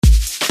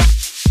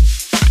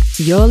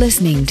You're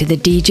listening to the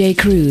DJ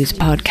Cruise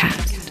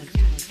podcast.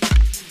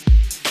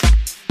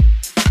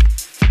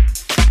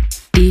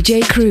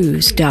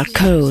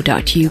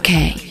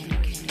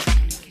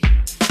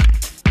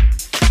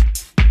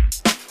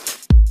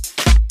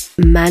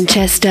 djcruise.co.uk.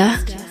 Manchester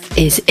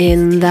is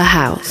in the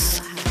house.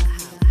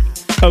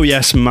 Oh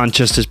yes,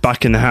 Manchester's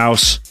back in the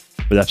house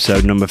with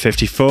episode number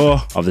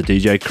 54 of the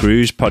DJ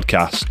Cruise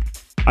podcast.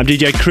 I'm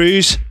DJ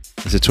Cruise.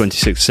 It's the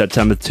 26th of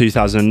September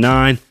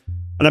 2009,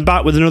 and I'm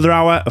back with another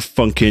hour of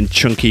funky and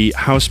chunky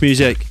house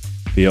music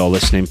for your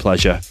listening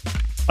pleasure.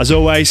 As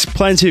always,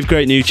 plenty of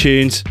great new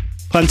tunes,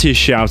 plenty of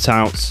shout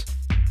outs,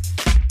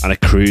 and a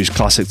cruise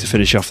classic to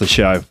finish off the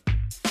show.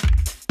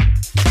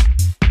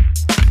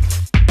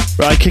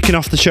 Right, kicking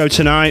off the show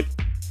tonight,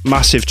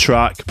 massive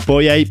track,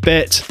 Boy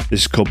 8-Bit.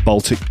 This is called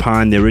Baltic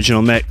Pine, the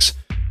original mix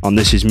on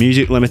This Is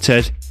Music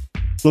Limited.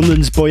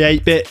 London's Boy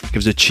 8-Bit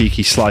gives a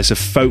cheeky slice of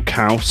folk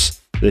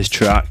house to this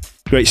track.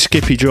 Great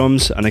skippy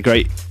drums and a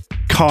great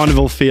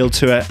carnival feel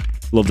to it.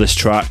 Love this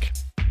track.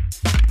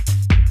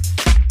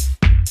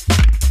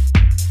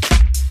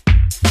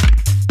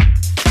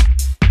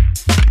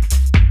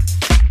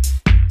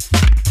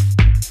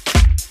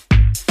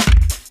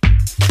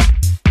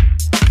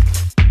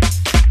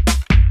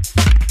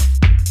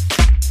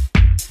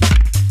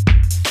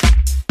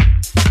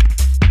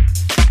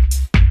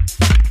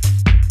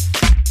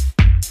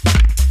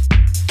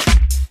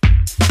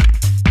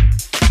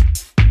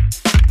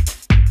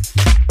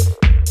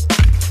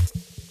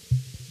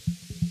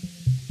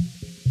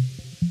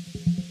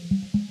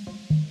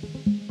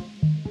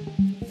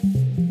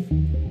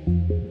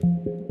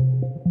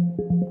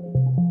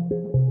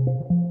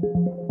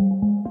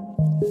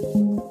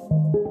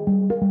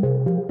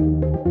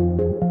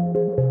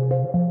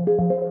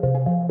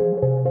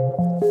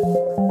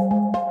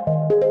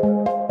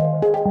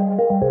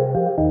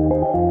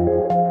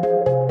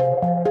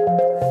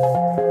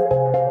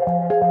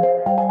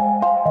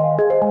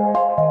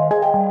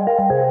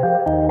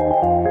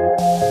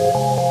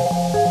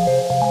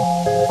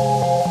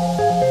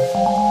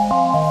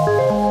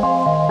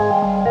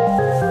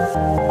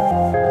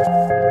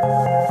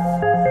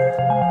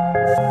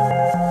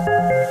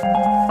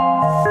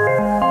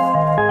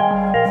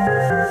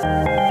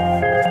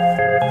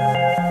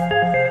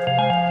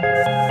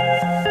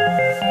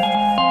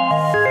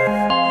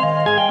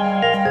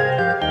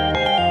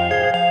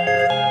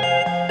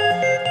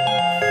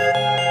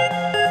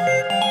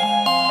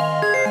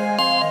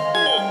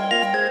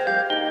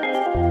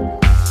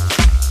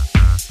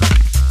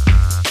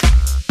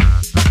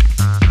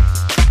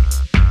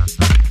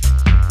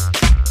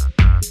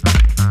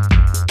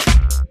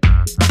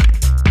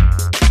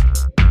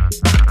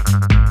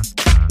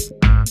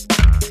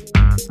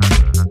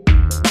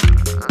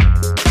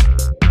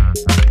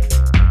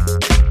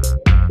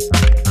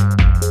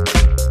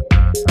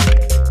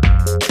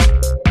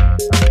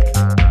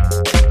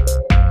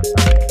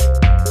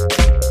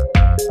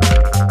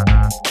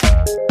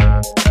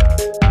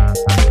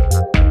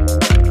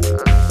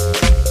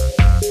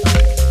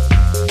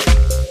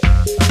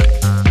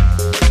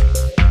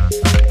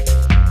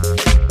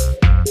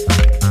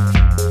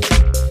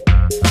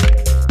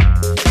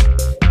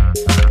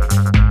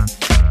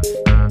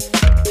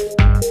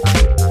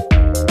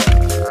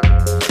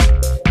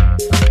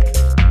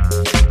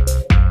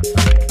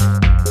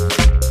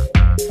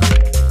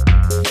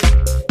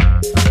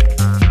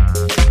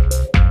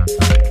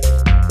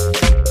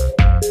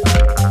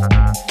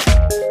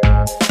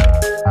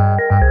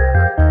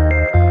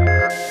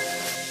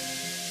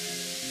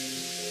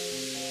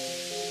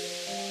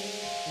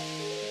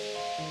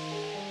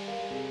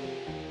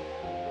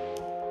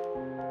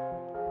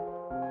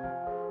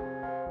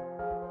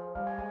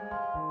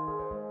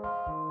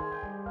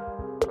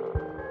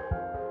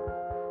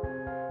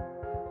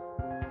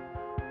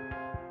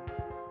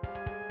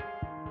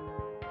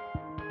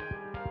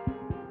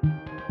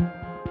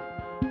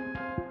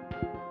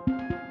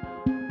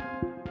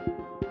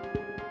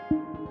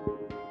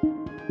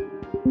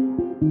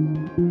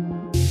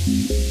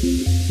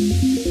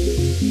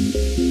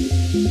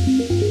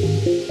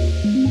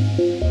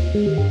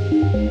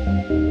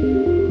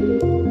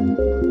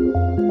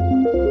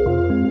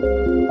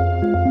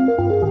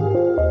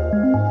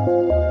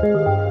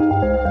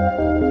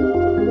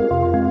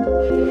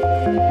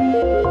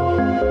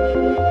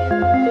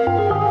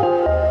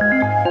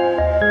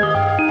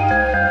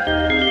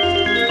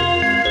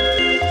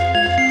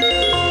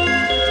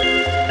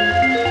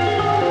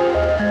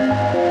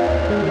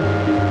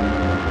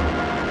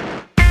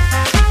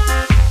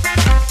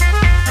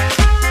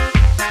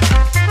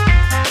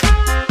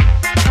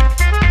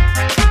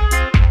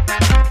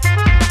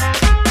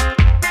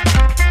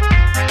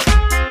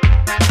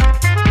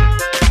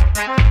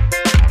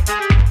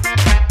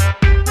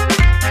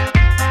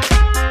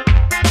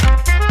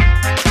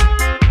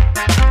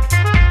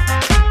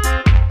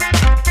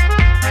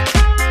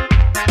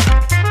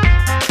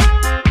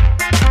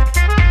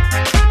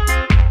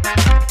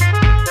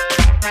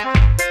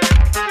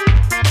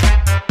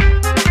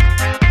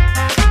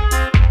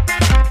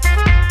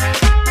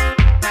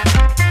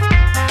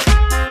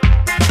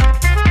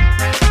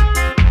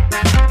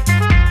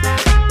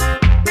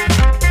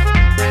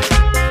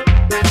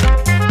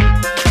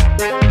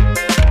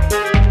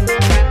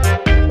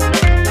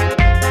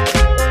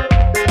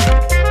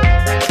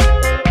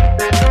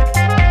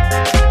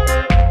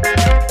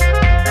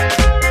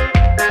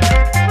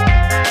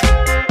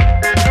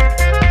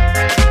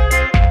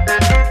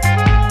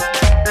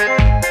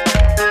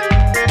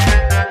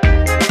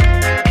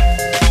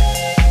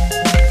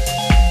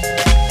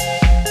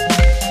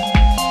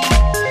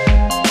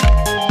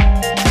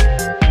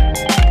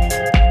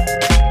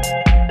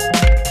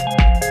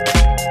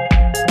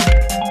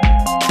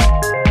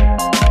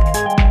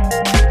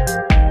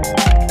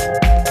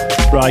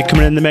 Right,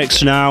 coming in the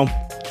mix now.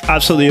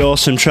 Absolutely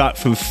awesome track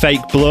from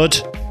Fake Blood.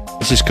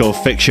 This is called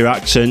Fix Your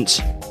Accent.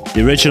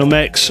 The original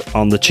mix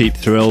on the Cheap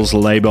Thrills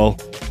label.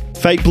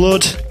 Fake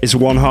Blood is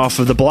one half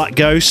of the Black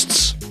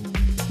Ghosts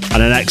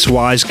and an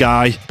ex-Wise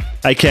Guy,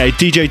 aka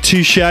DJ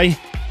Touche, and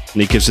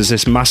he gives us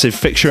this massive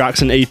Fix Your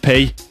Accent EP.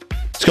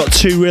 It's got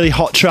two really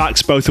hot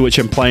tracks, both of which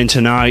I'm playing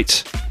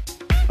tonight.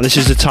 And this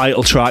is the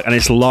title track, and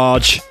it's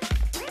large.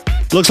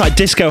 Looks like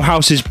Disco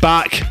House is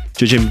back,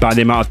 judging by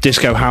the amount of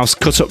Disco House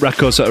cut-up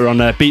records that are on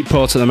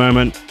Beatport at the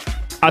moment.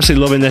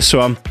 Absolutely loving this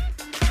one.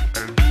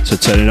 So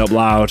turn it up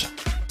loud.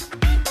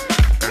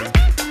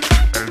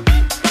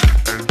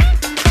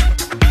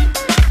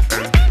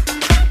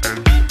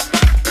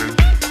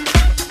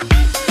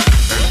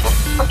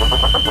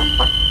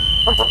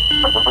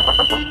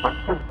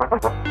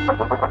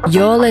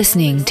 You're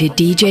listening to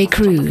DJ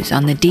Cruise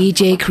on the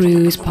DJ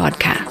Cruise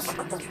podcast.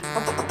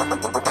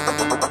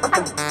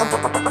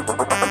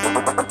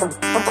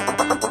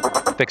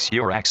 Fix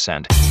your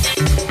accent.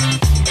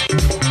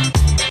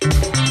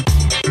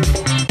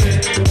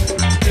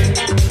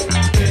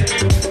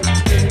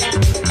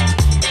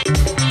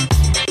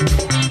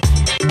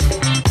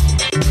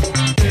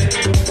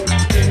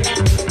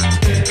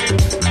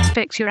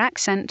 Fix your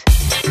accent.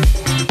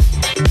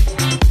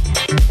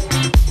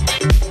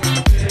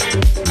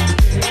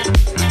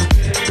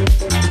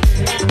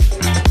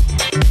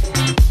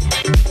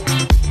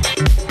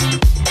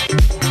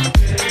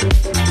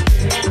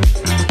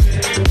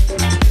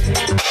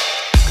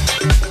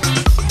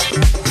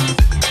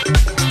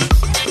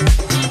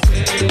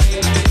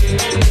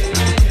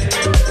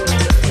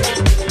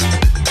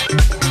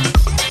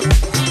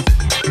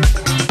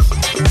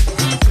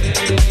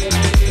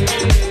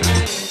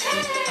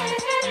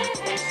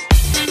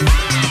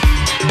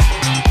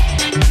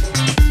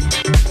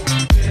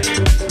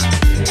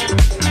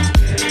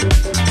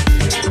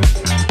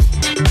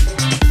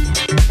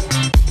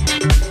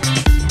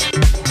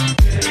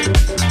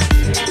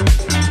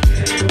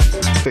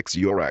 Fix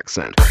your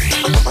accent.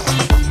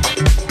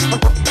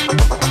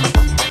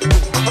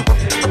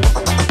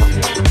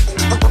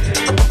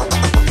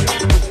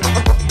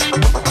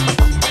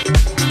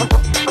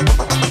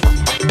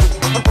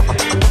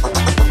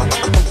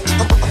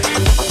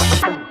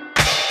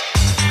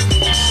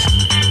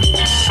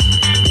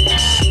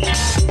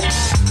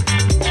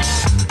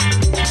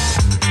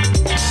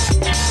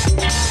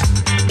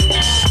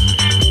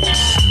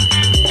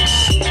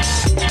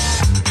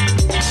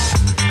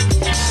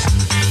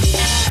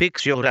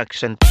 Fix your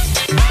accent.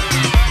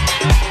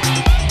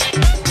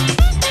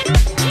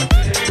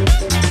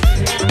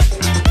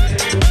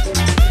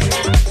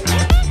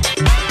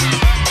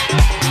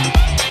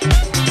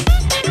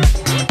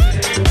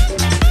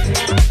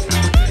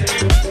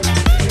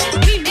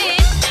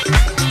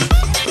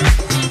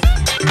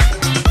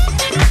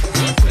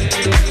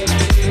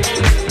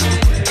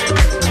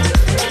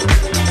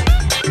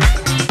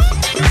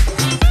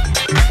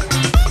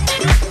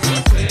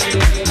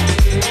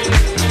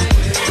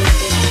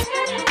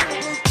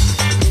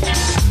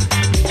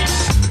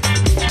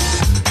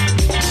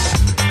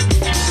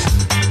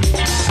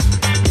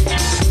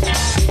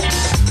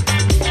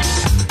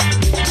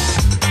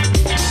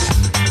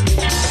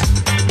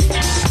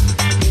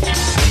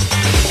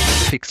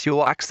 Fix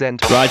your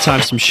accent. Right, time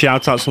for some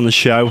shout outs on the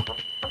show.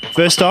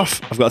 First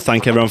off, I've got to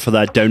thank everyone for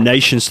their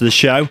donations to the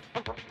show,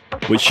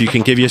 which you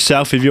can give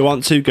yourself if you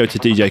want to. Go to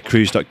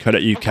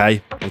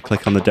djcruise.co.uk and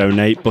click on the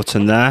donate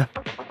button there.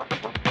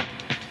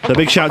 So a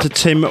big shout out to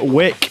Tim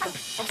Wick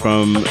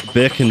from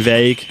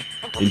Birkenweg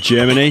in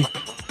Germany.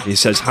 He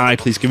says, hi,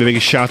 please give a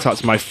big shout out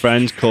to my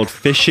friend called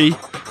Fishy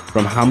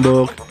from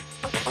Hamburg.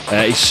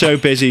 He's so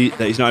busy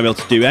that he's not able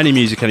to do any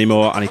music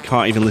anymore and he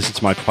can't even listen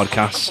to my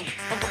podcasts.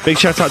 Big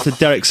shout out to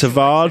Derek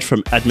Savard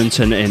from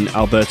Edmonton in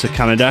Alberta,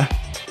 Canada.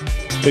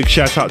 Big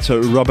shout out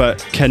to Robert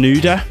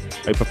Canuda,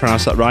 hope I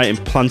pronounced that right, in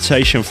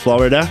Plantation,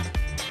 Florida.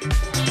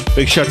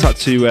 Big shout out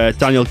to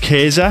Daniel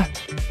Kaiser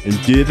in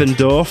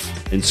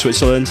Dubendorf in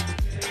Switzerland.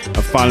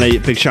 And finally,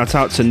 big shout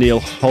out to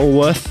Neil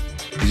Holworth,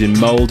 who's in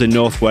Mould in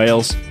North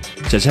Wales.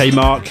 He says, hey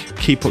Mark,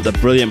 keep up the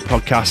brilliant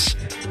podcasts,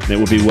 and it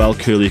would be well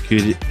cool if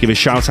you could give a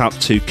shout out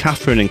to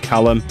Catherine and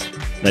Callum.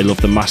 They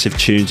love the massive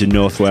tunes in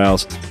North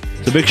Wales.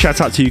 So big shout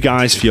out to you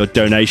guys for your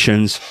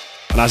donations.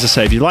 And as I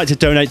say, if you'd like to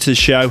donate to the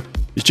show,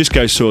 it just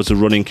goes towards the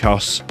running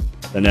costs.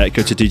 Then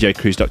go to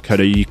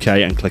djcruise.co.uk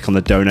and click on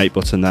the donate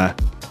button there.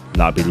 And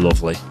that'd be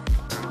lovely.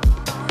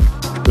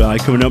 Right,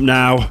 coming up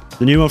now,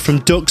 the new one from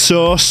Duck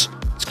Sauce.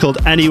 It's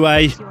called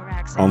Anyway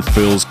on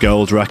Fool's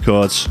Gold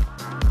Records.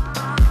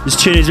 This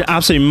tune is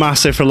absolutely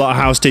massive for a lot of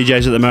house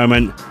DJs at the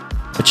moment.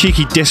 A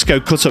cheeky disco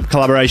cut-up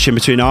collaboration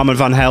between Armand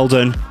van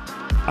Helden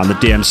and the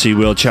DMC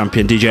World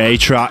Champion DJ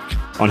A-Track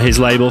on his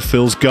label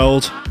Fool's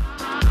Gold.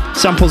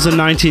 Samples a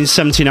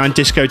 1979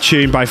 disco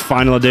tune by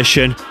Final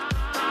Edition,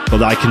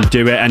 but I Can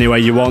Do It Any Way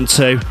You Want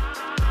To.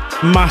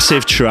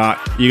 Massive track,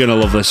 you're going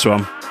to love this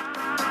one.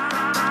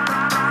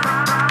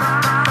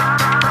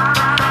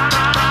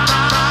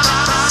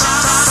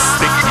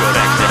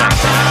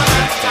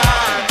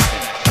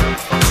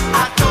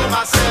 I told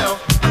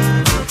myself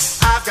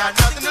I've got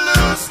nothing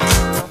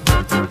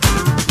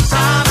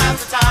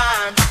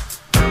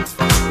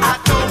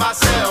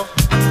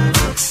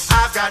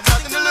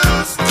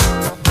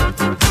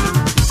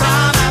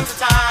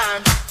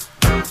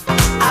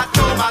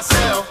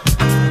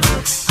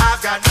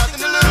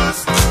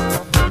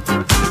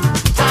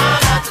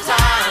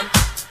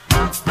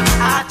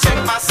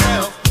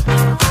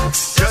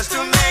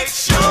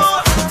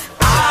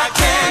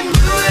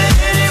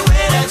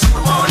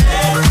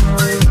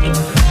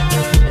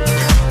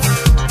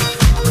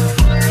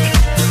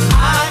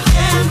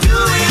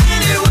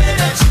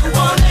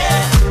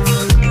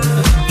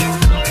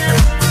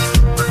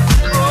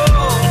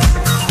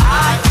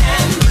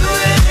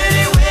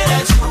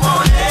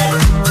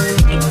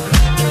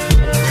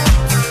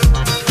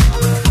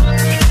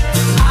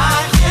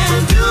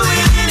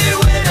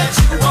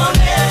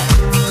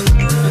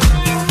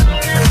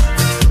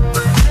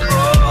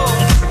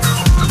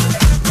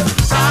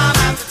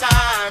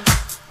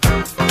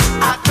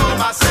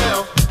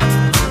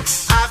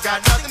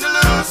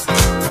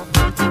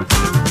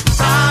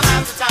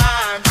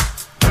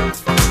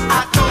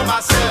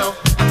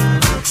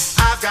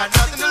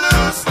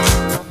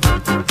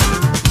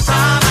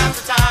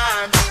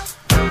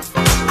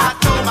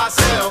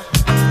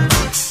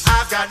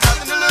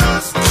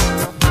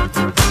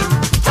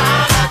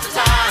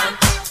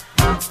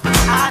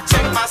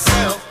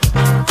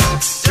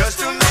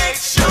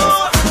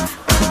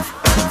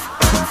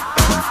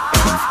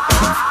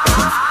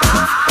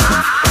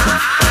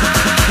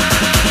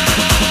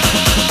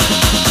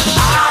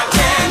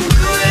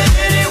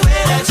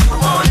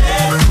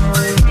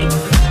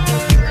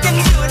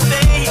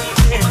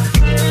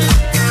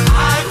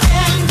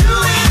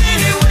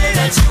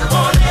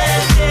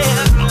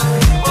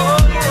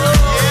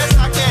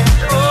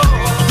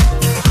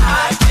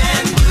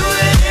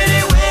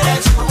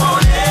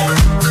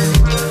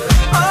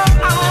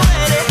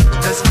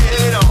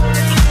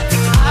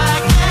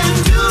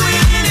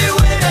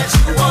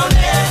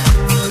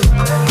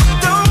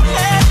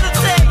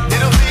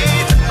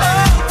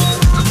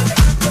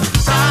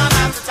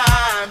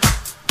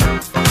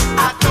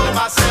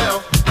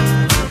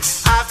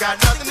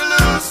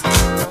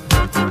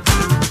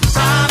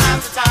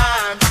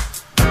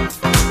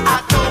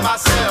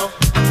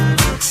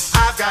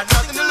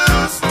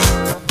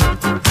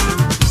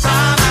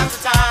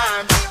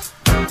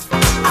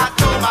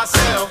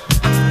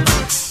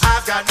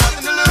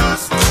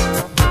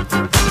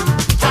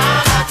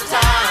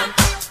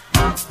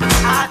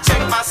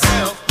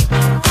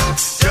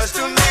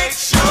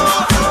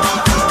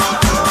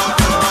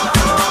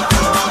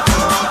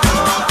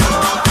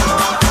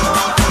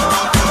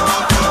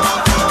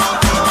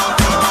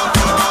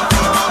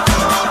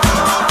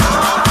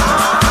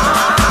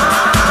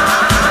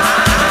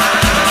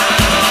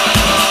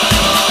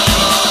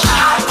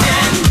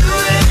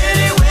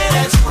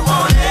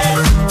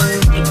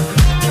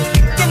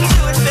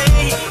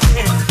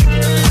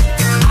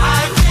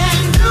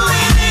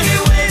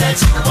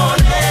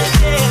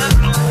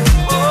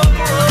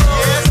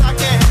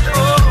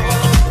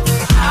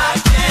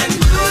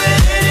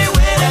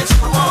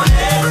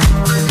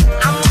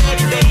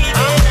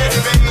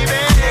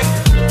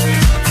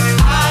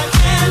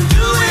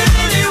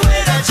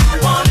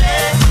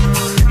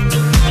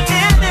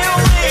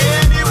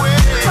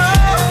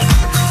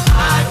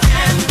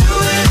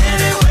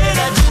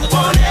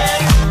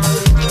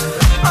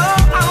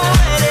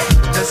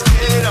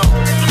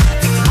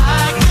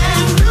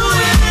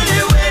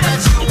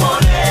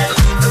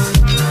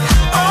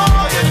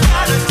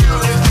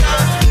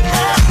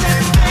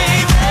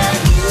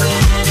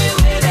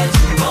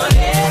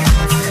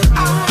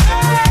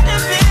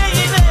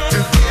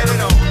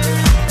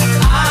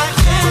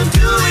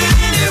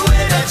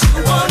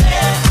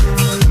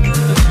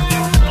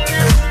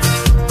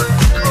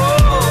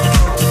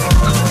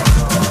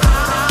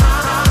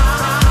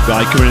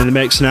Right, coming in the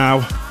mix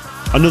now.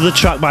 Another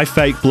track by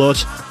Fake Blood.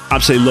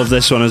 Absolutely love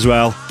this one as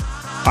well.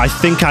 I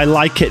Think I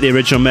Like It, the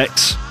original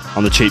mix,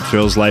 on the Cheap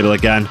Thrills label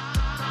again.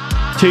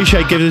 Touche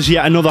gives us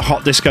yet another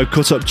hot disco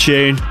cut-up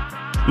tune.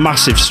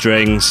 Massive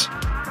strings.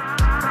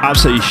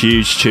 Absolutely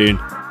huge tune.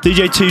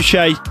 DJ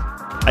Touche,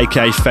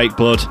 aka Fake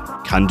Blood,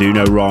 can do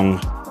no wrong.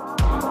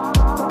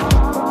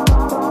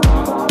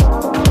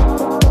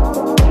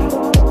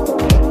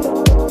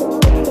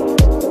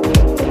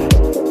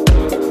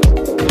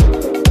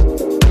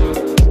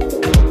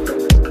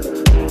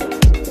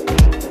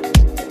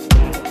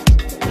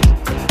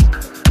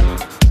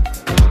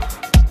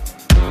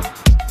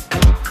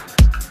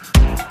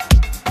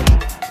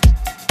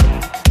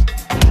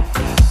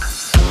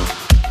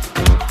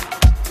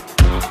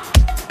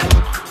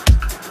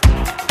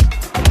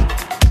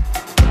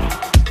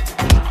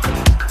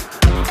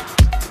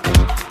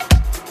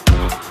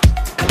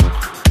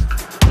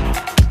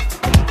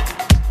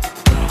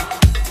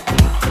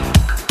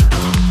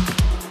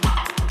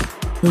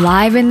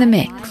 Live in the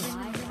mix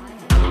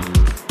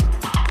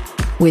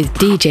with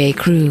DJ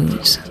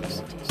Cruise.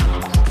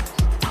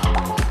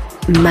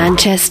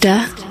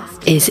 Manchester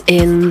is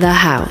in the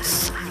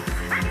house.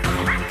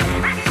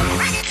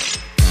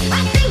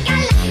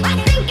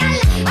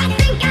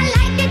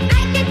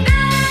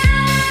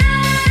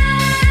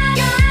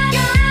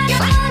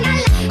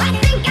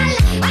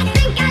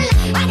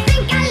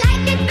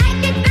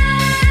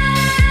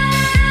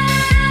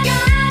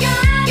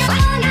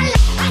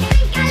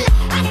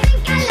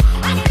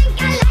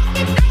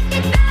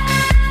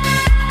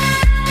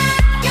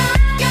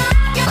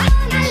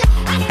 You're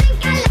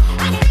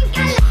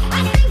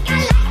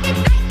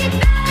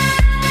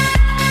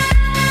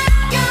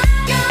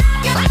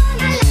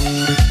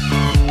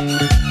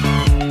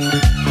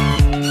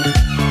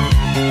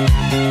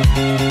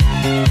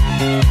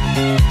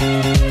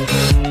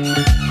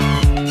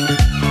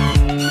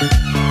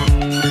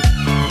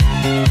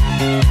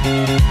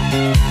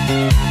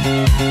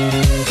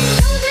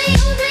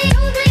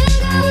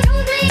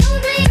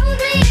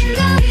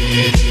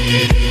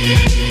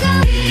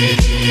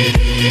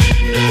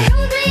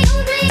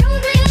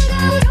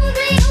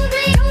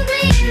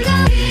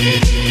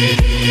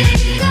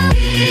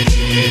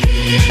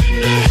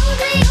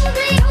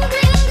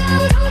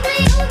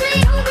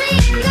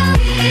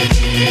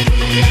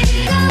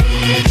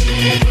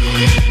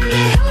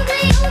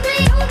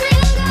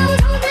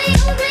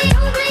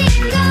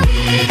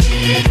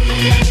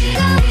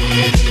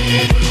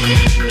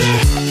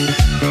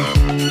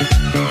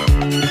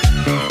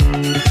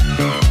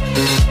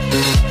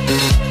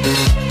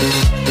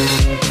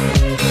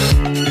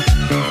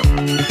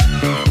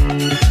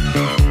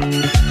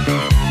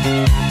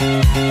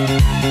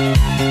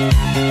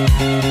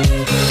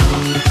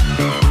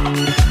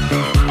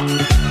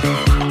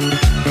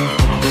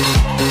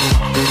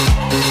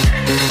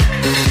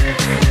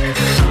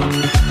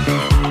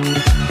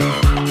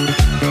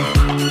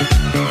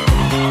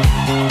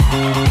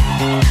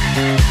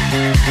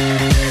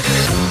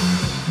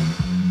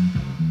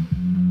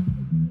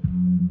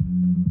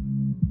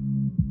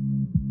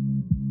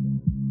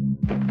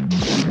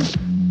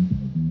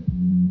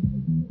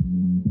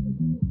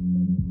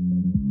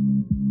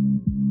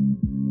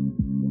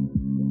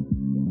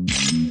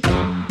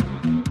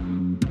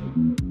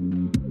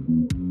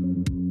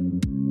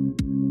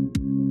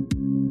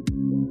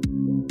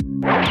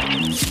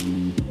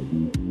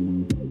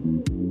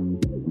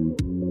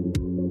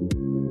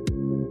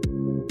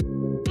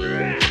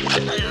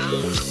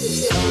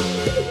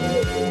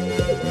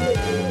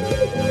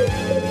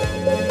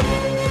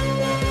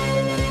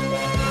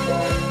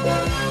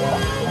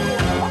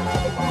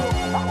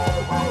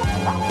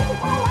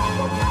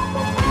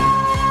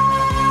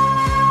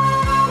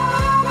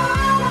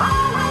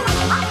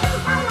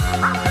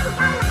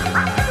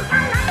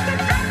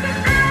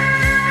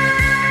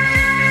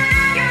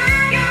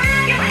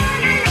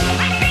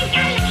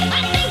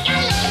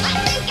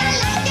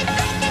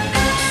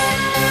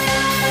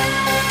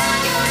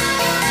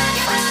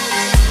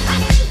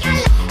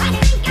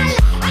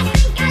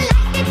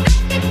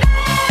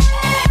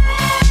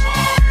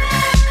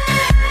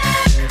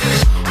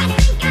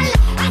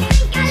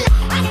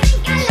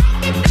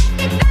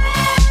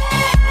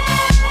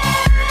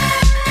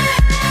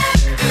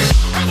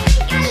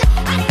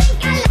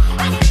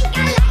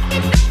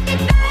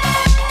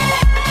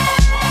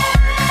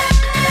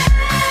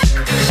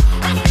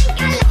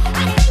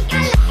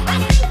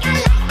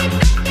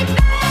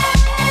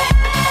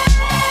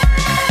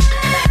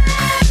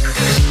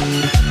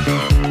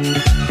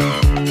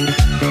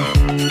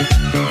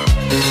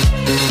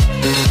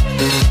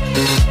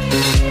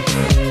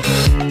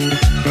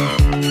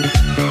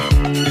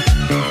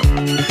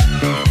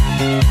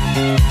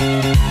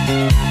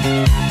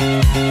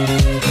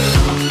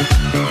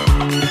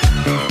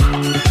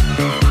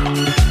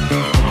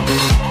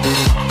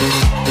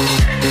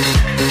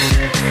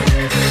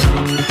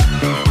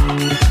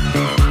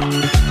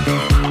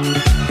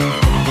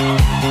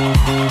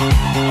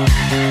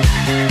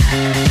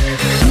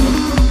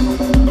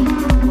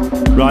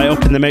Right,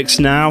 up in the mix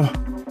now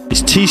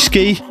is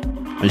T-Ski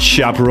and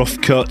Shab Rough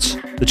Cut.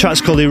 The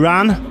track's called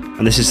Iran,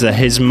 and this is the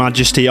His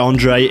Majesty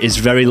Andre is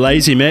Very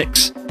Lazy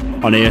mix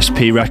on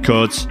ESP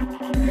Records.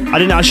 I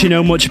didn't actually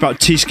know much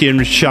about T-Ski and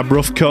Shab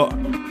Rough Cut.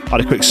 I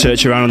had a quick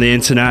search around on the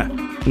internet,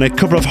 and a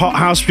couple of hot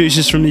house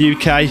producers from the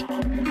UK,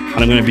 and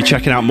I'm going to be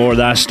checking out more of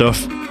their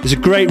stuff. There's a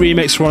great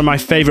remix from one of my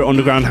favourite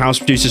underground house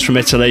producers from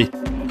Italy,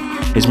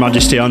 His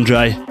Majesty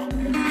Andre.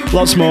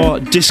 Lots more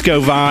disco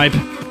vibe,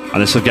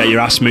 and this will get your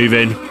ass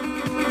moving.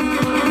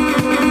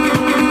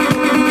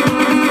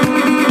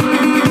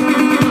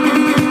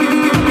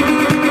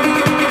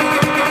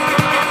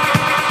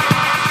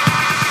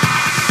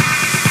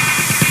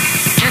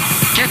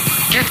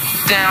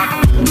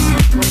 Down.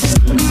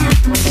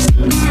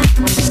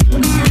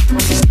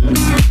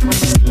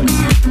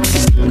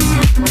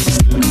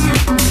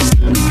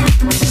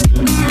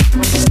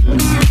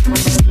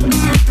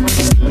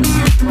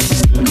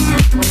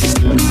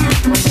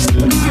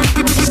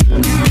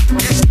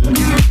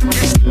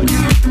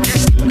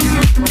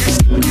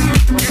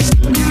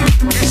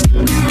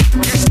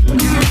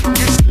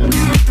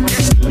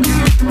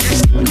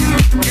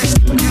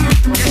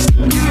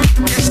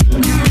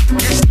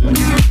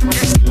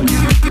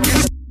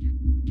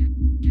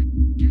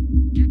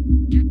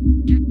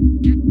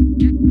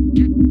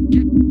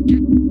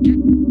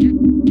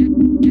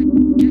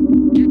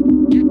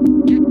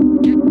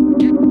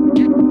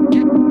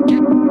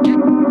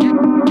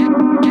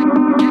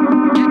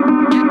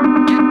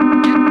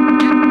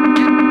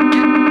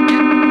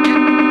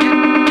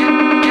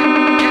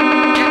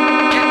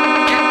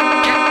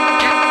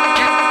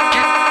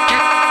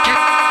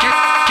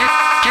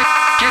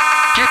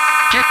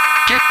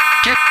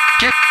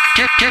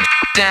 Get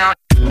down.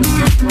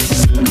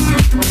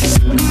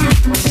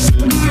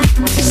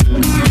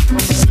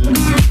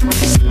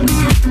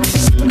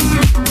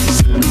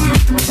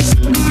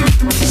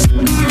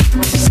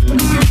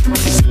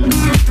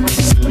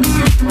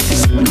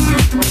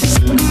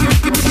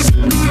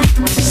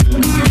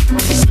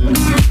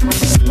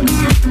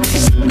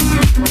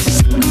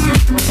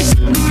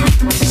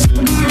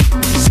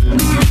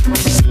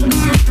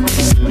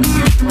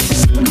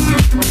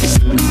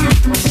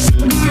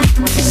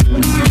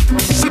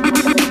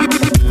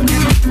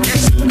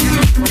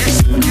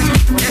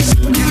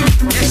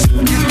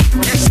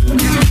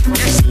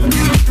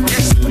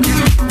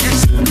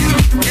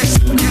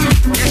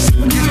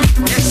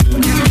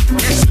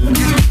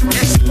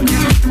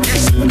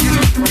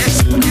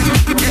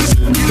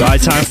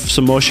 Time for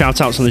some more shout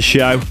outs on the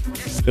show.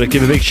 Gotta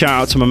give a big shout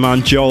out to my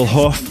man Joel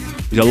Huff.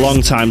 He's a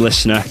long time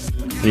listener,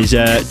 and he's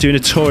doing a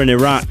tour in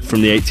Iraq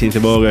from the 18th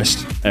of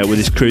August with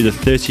his crew, the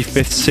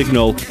 35th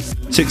Signal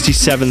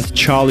 67th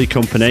Charlie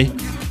Company.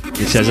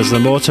 He says, as the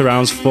mortar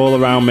rounds fall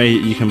around me,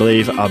 you can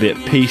believe I'll be at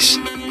peace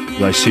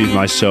as I soothe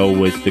my soul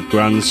with the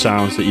grand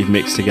sounds that you've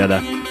mixed together.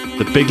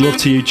 The big love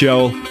to you,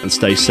 Joel, and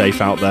stay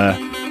safe out there.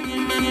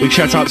 Big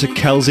shout out to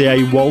Kelsey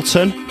A.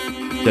 Walton.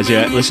 He says he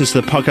listens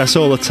to the podcast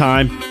all the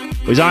time.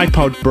 His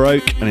iPod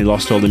broke and he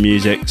lost all the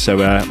music, so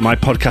my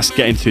podcast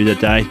get him through the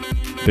day.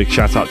 Big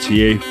shout out to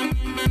you.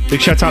 Big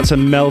shout out to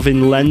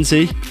Melvin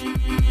Lenzi,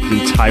 who's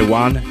in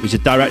Taiwan, who's a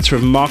director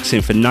of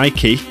marketing for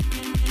Nike,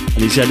 and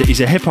he said he's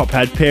a hip hop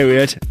head,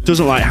 period.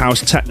 Doesn't like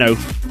house, techno,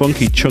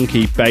 funky,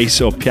 chunky bass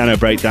or piano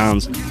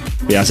breakdowns.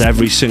 He has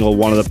every single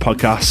one of the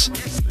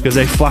podcasts because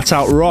they flat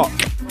out rock.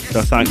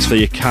 So thanks for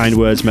your kind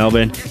words,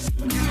 Melvin.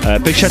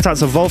 Big shout out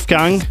to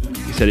Wolfgang.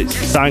 He said it's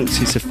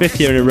thanks. It's the 5th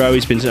year in a row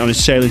he's been on a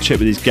sailing trip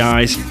with his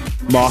guys,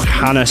 Mark,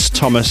 Hannes,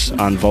 Thomas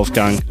and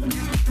Wolfgang,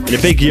 in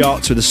a big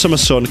yacht with the summer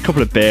sun, a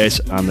couple of beers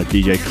and the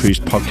DJ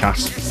Cruise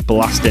podcast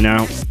blasting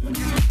out.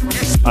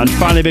 And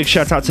finally, big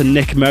shout out to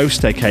Nick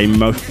Most, aka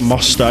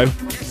Mosto.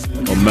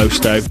 or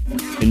Mosto,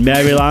 in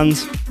Maryland.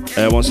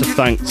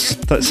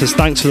 Says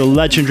thanks for the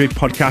legendary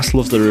podcast.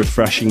 Love the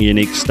refreshing,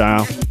 unique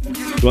style.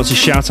 He wants a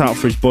shout out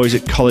for his boys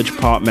at College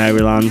Park,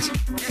 Maryland.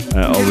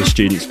 All the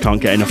students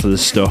can't get enough of the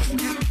stuff.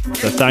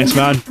 So thanks,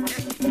 man.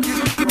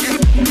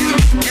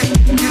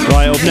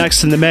 Right, up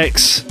next in the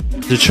mix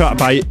is a track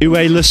by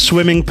Uela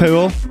Swimming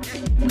Pool.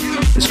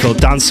 It's called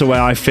Dance the Way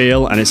I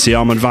Feel, and it's the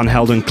Armand Van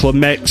Helden Club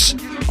Mix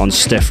on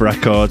Stiff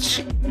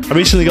Records. I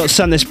recently got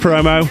sent this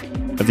promo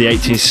of the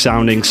 80s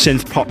sounding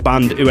synth pop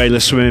band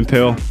Uela Swimming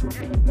Pool,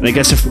 and it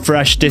gets a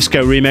fresh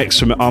disco remix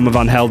from Armand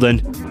Van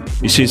Helden.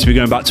 He seems to be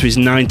going back to his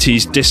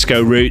 90s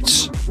disco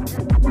roots.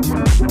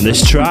 And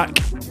this track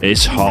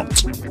is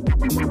hot.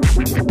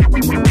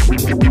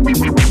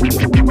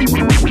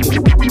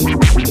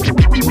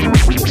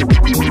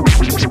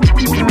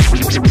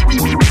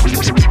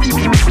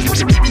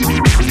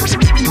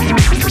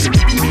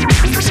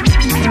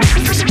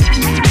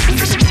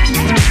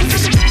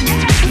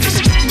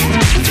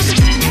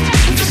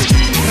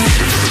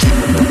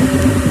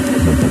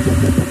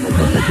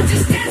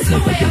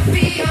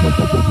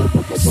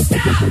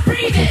 Stop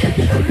breathing,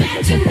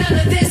 imagine none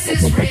of this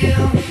is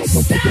real.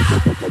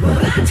 Stop, well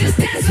I just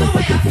dance the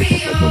way I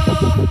feel.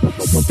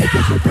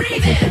 Stop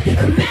breathing,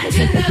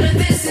 imagine none of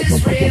this is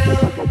real.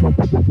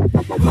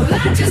 Well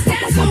I just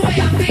dance the way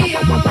I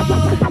feel.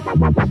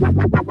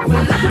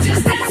 Well I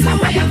just dance the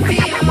way I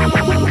feel.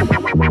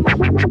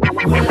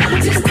 Well I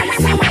just dance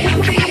the way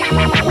I feel.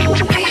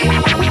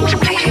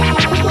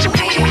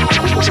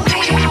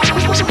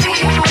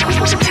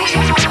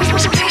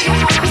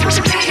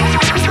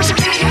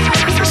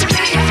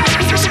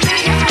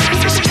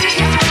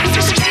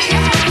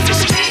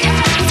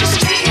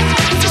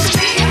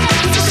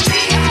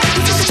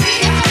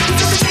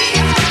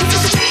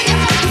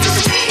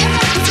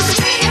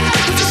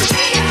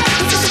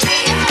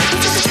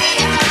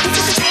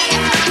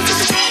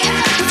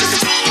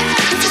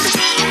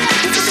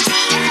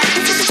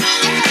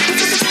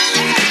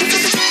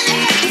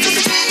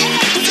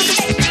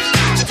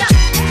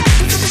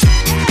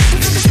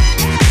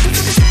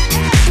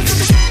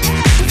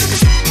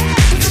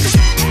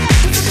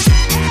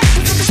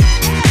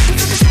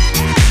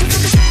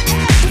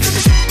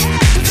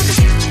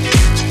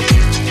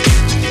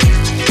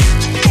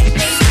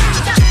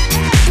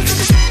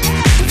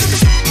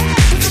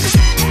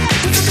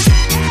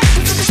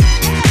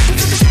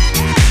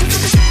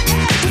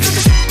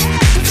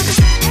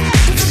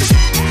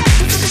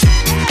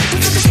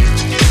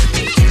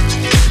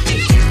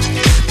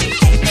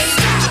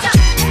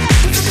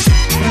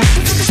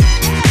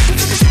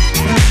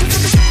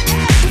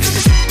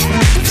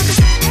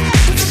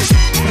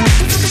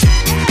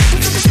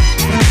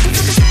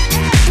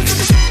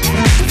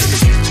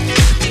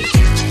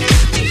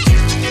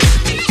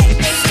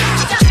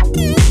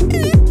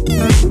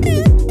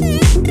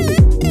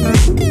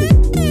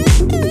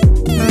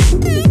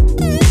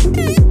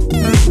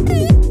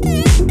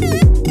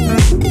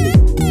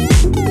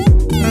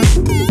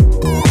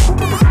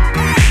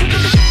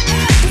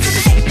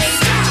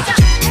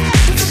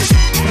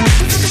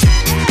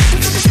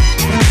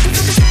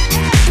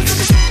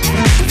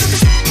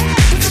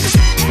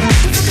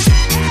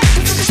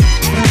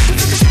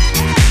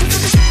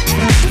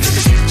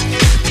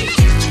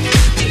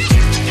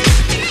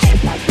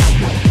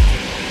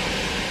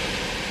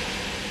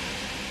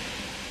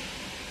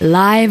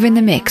 Live in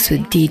the mix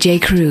with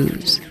DJ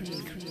Cruz.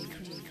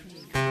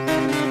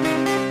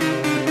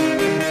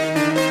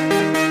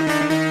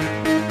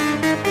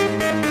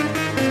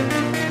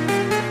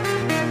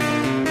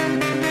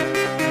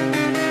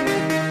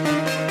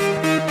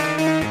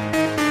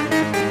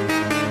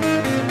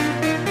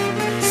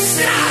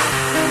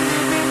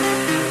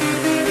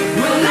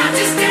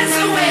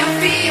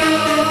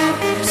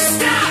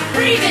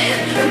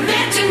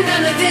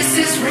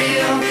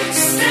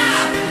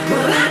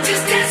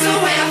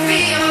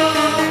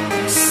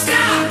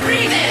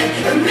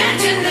 Imagine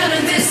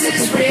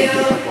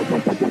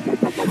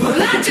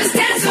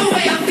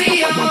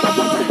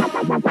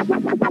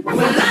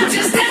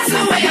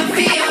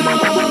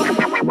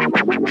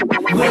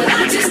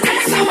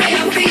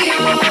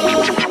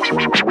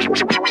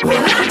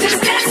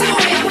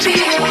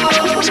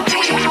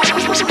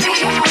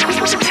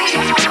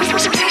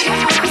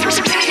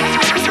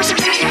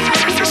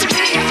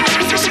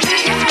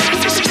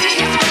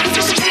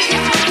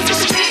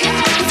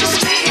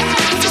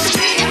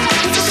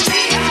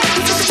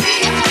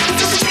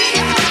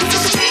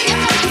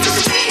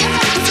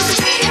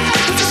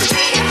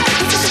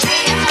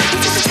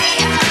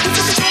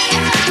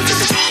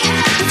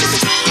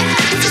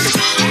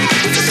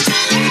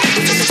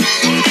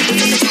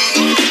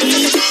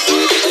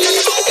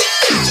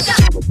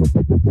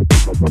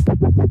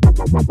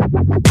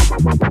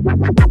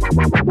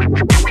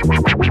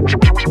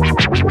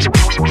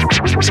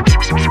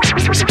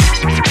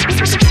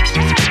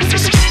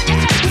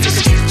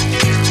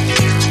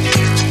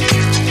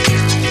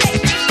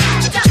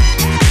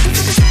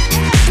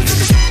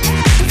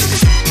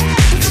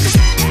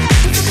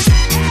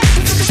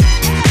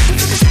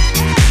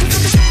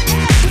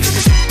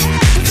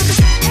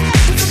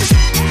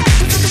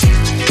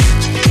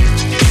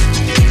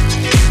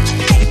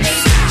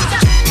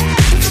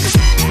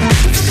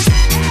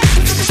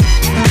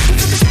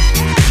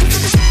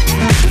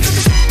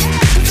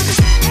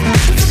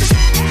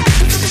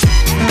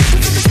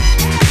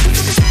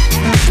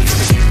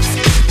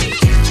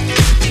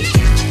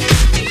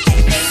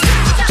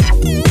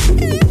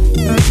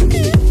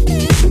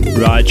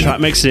Track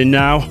mixing in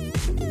now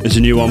is a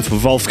new one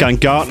from Wolfgang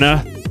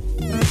Gartner.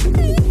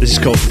 This is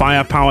called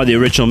Firepower, the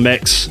original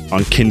mix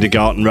on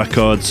Kindergarten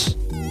Records.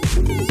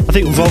 I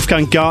think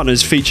Wolfgang Gartner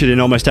is featured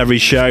in almost every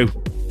show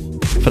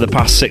for the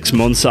past 6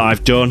 months that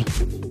I've done.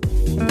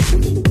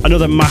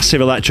 Another massive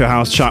electro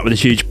house track with a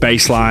huge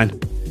bass line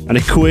and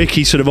a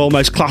quirky sort of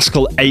almost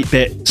classical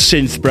 8-bit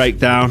synth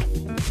breakdown.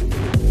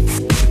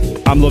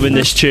 I'm loving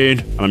this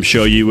tune and I'm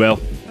sure you will.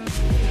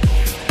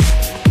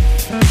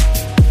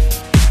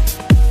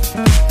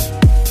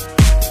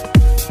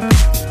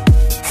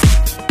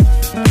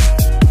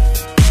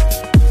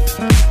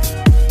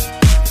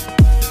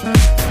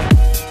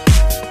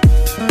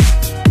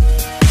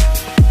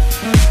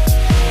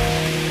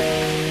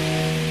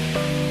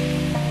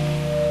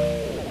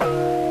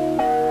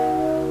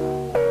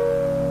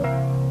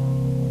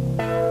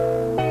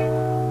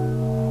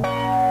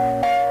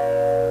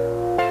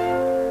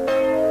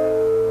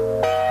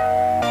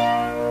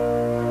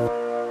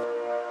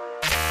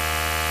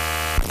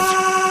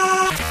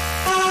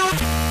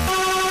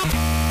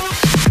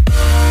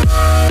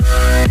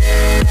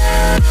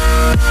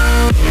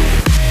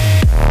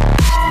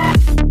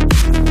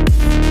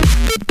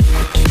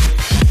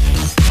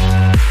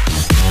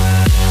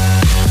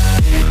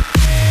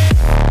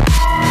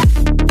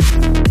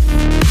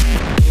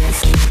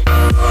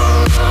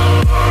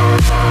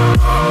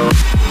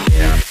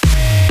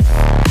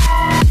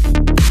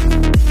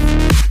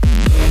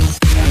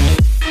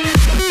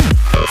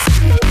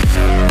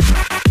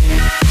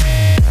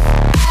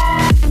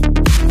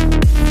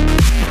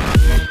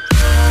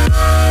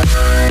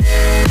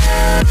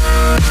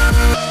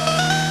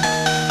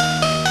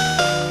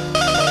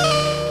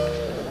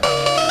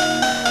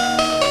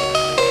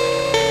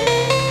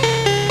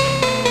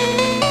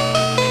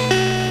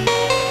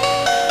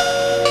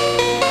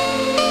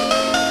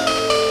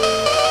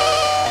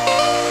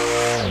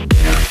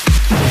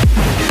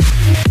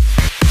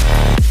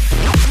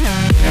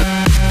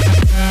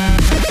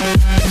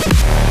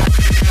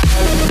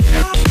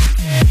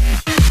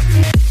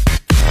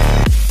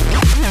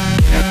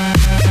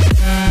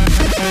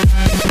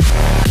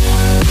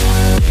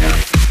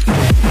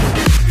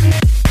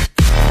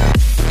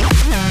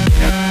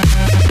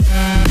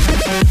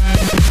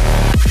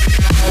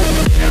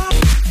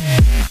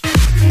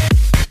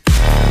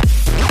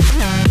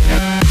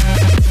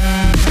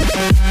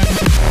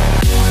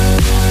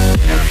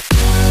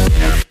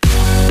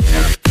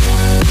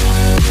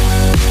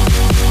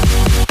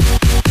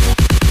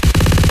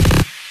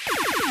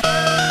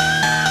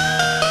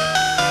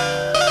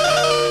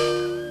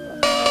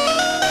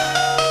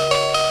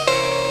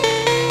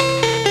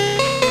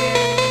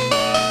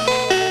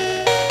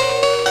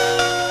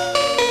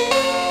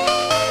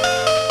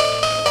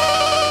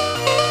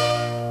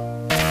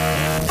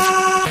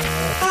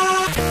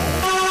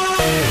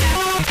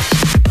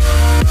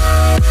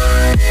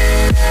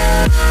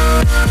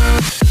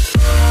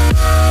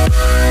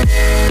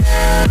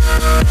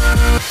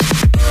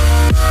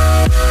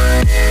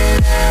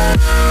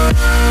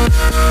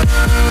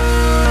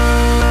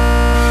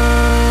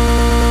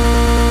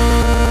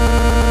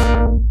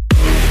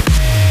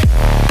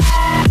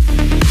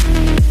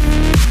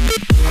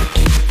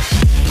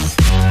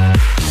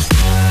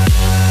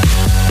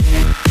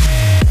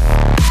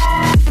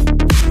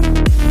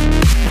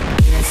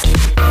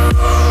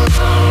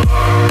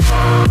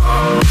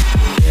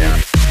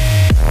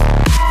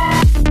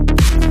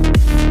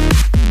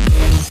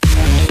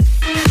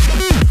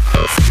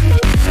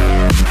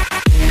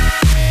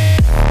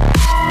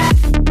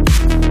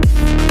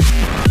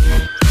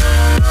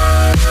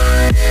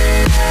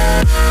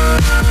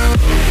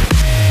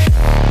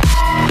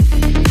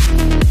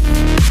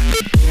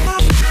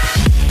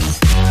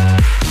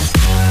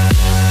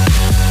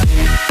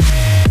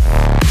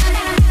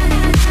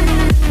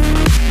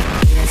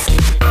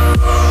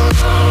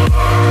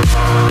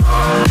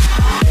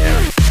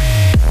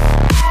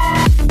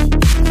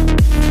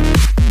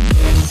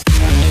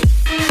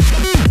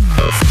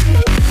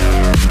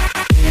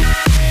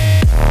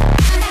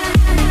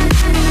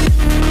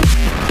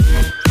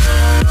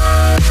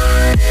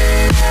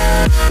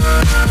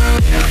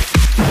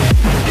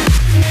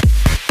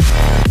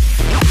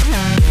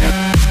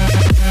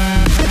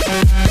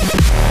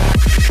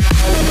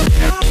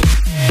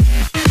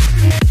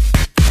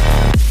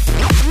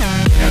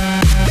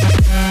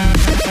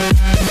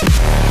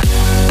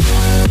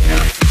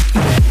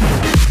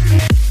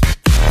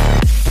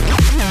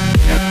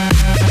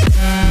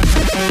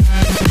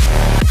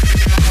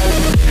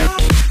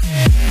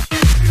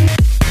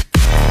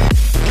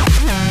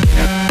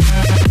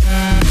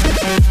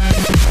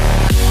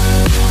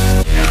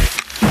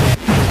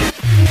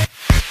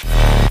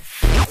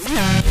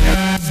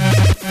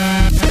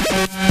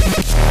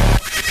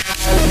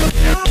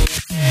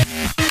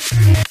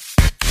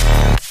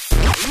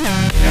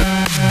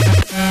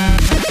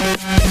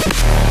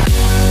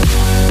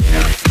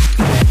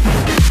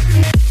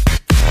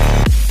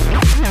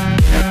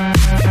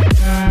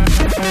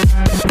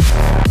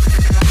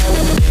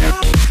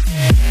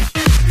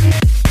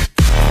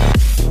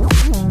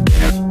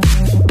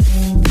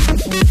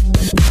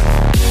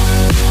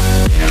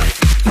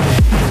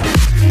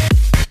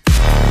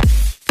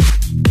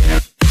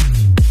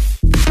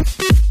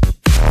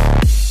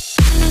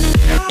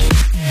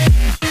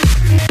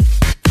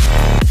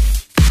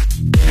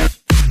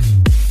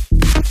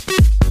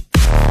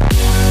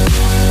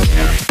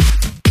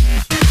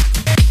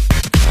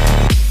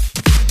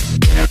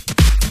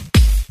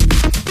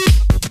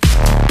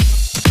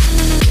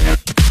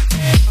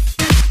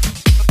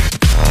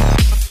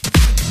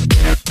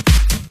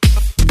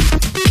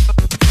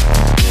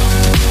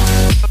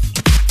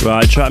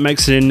 Right, track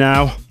mixing in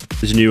now.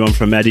 There's a new one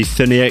from Eddie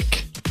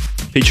Thuniak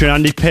featuring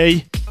Andy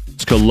P.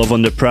 It's called Love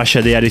Under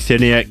Pressure, the Eddie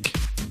Thuniak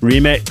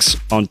remix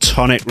on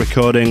Tonic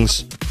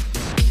Recordings.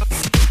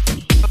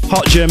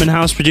 Hot German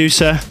house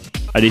producer,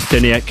 Eddie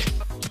Thuniak.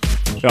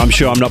 I'm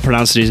sure I'm not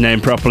pronouncing his name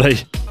properly.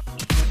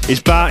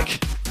 He's back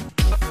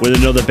with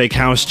another big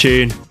house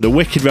tune, the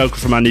wicked vocal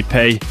from Andy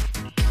P.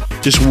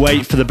 Just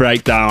wait for the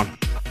breakdown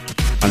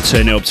and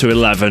turn it up to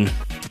 11.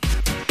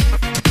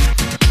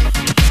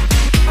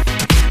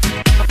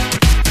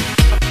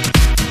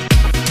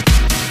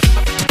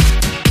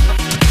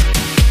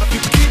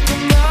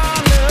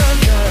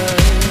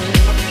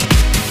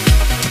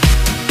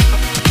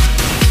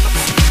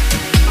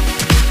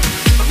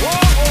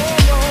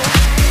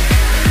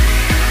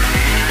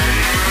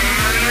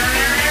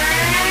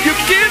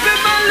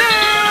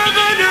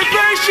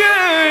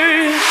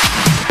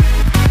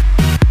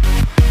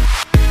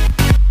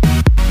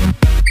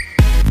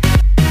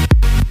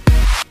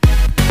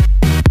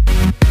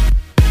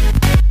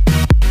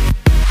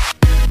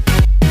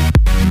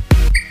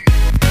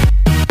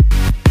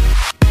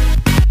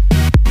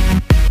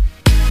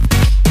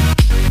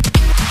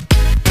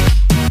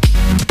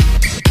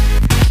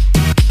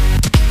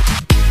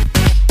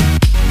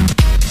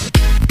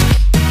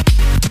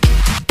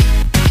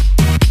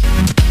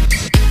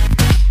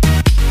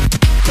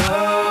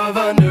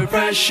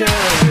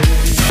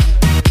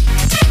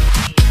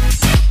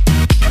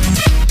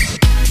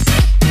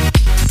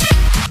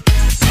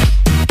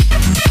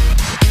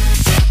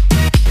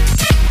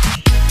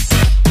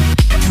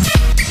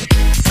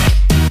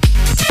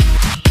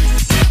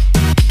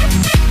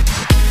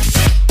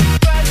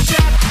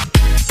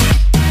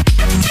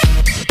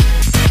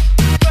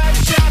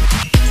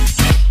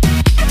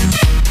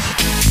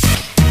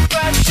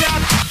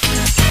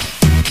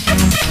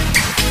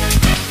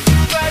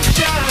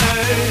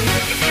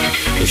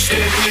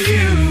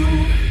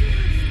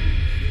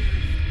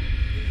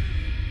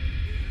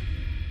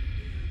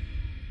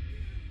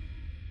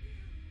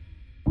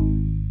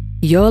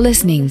 You're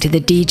listening to the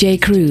DJ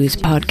Cruise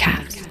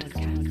podcast.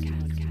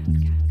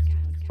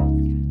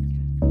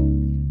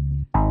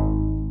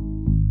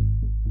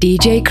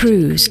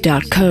 djcruise.co.uk.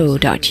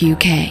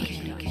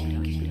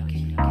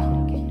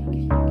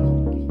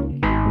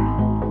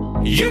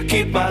 You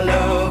keep my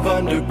love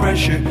under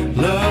pressure,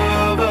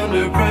 love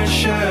under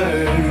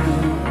pressure.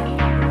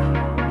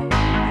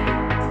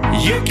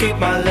 You keep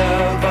my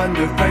love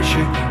under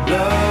pressure,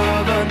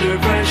 love under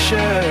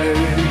pressure.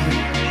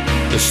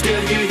 But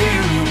still you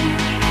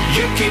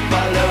keep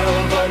my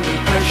love under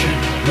pressure,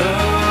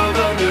 love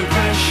under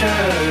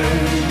pressure.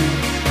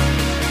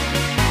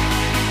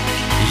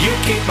 You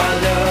keep my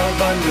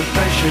love under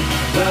pressure,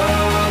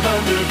 love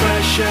under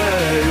pressure.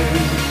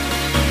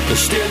 But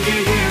still you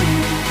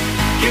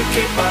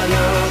keep my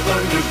love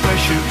under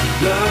pressure,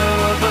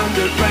 love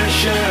under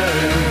pressure.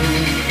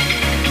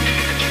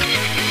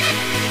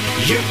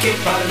 You keep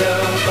my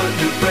love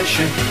under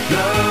pressure,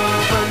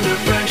 love under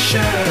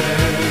pressure.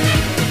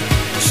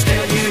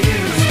 Still you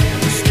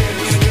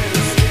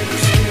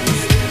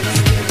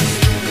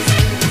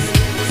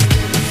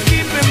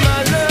keeping my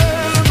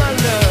love, my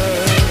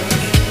love.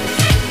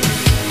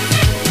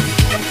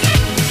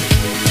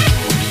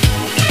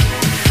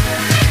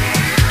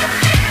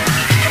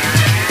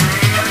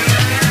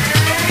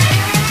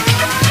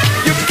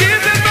 You're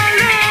keeping my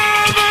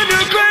love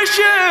under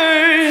pressure.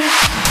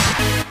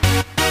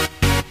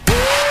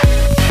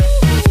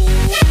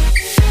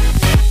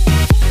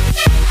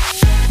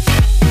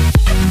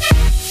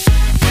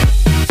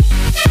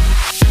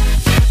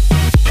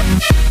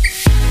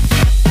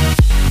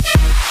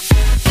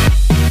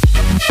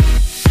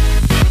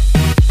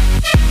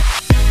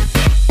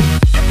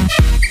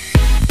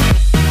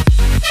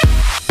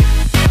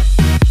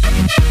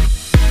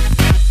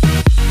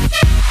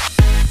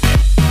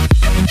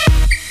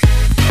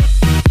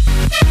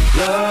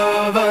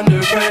 Love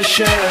under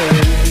pressure.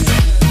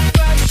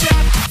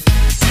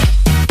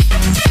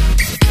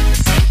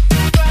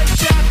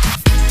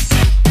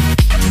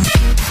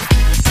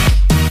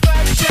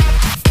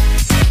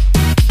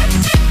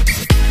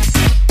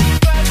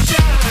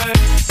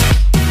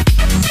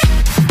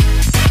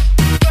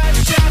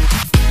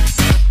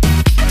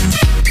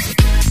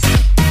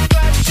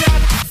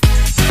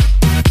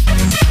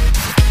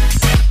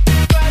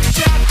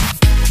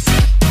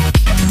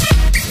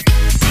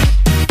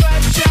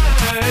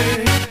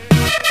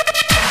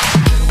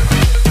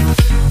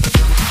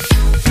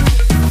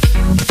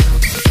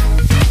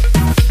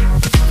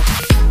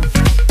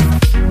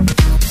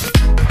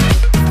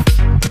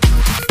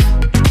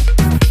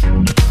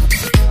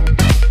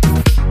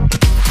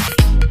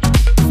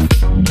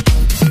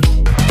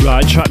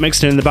 Track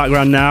mixing in the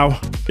background now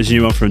is a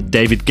new one from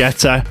David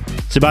Guetta,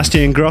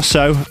 Sebastian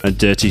Grosso and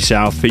Dirty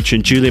South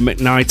featuring Julia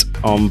McKnight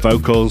on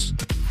vocals.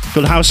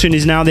 Called How Soon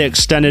Is Now, the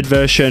extended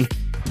version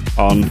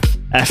on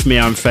F Me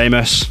I'm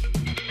Famous.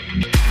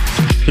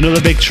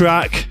 Another big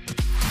track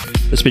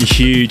that's been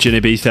huge in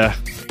Ibiza.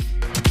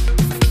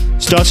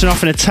 Starting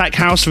off in a tech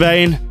house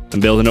vein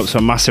and building up to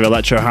a massive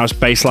electro house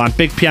bassline,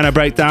 big piano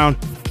breakdown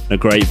and a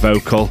great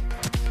vocal.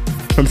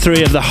 from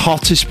three of the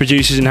hottest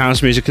producers in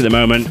house music at the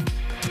moment.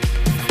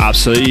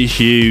 Absolutely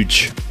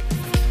huge.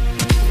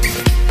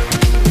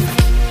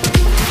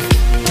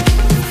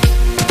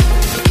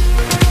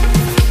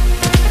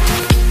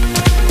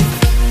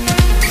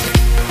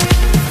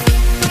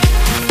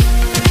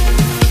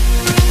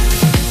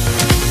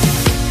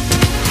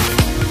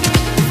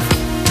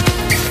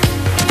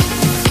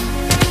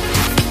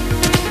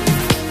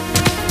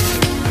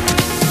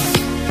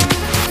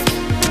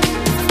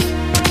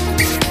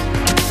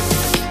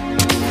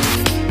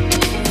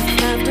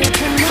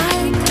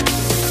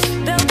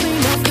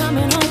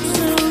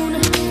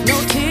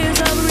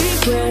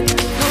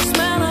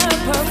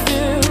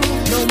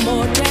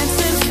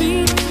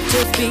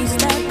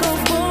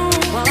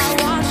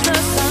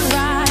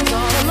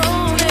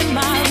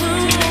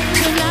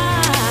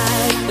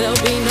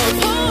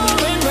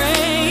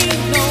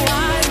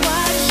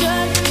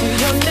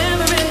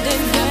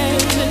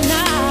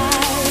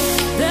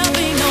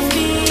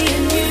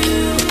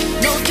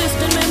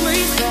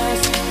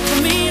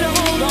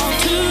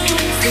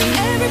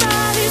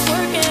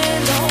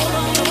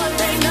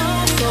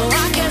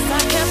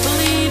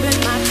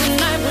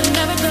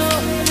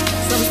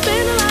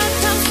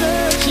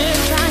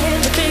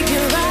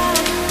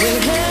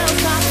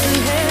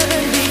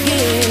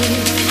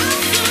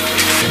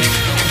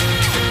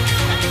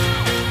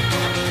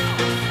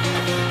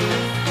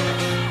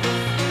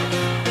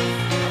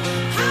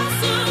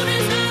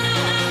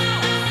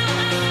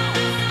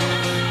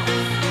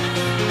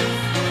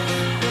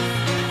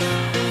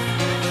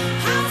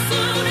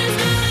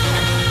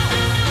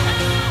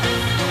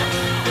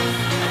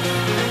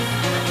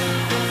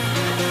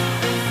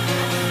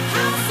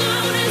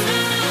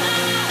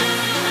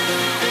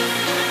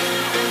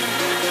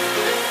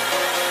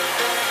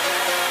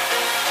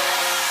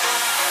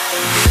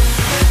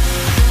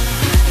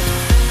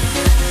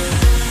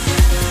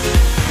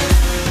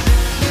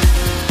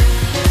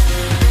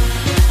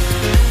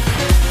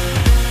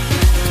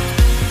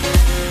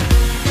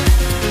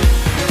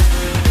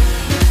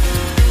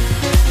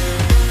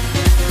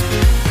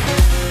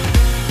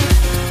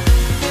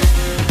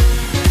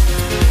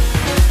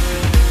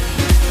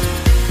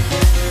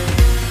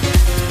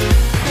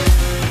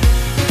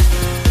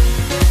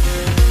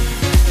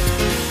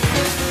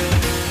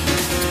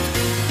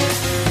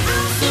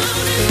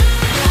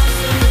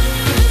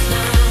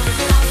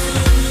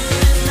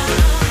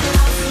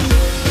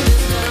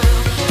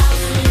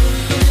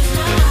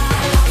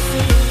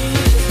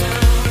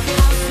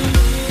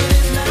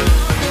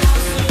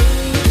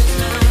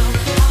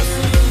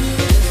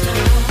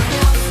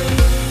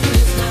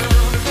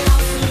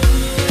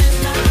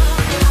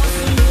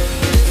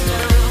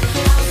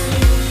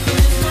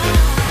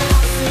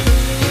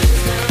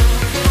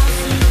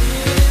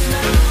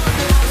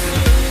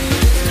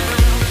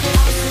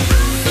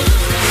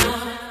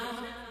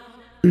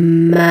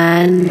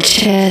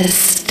 Manchester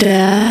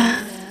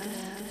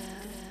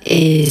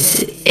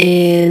is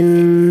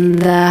in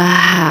the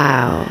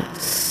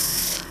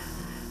house.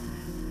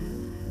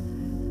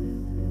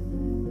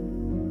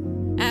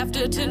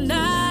 After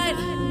tonight,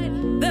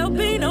 there'll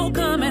be no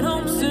coming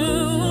home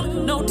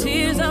soon. No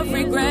tears of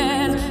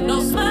regret,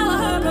 no smell of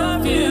her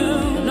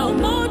perfume. No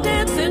more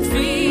dancing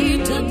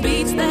feet to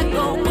beats that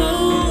go boom.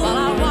 While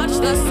I watch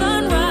the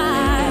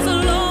sunrise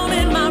alone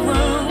in my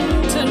room.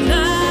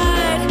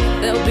 Tonight,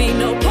 there'll be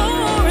no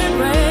pouring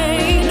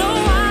rain. No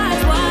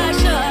eyes wide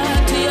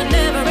shut to your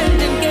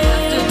never-ending game.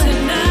 After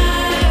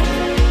tonight,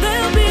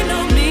 there'll be no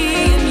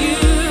me and you.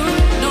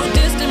 No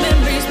distant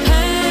memories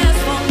pass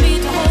for me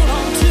to hold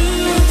on to.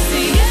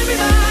 See,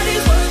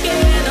 everybody's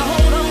working to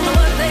hold on to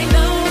what they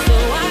know. So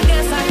I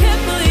guess I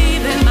kept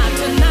believing my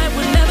tonight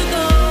would never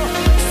go.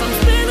 Some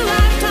spend a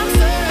lifetime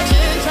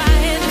searching,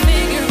 trying to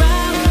figure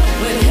out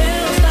when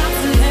hell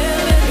stops and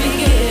heaven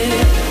begins.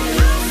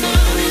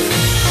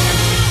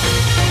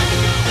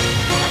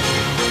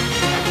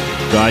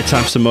 Right,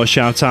 time for some more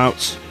shout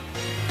outs.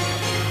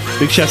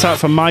 Big shout out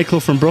for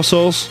Michael from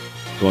Brussels.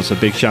 He wants a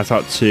big shout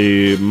out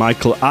to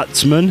Michael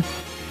Atzman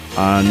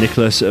and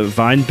Nicholas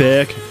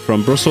Weinberg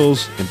from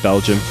Brussels in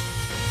Belgium.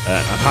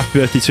 And happy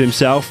birthday to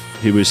himself,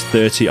 who was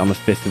 30 on the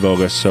 5th of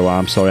August. So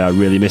I'm sorry I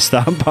really missed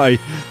that by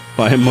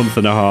a month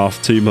and a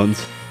half, 2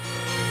 months.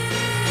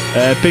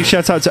 Big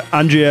shout out to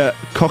Andrea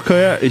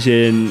Kocher, who's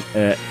in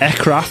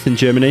Eckrath in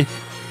Germany.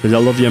 Because I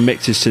love your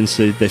mixes since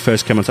they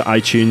first came onto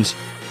iTunes,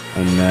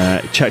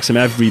 and checks them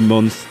every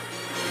month.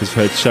 I've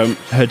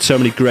heard so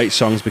many great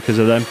songs because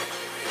of them.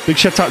 Big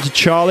shout out to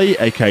Charlie,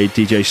 aka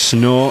DJ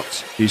Snort,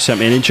 who sent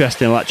me an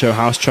interesting electro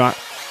house track,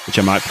 which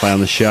I might play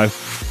on the show.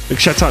 Big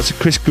shout out to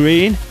Chris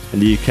Green in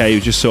the UK, who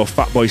just saw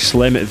Fatboy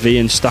Slim at V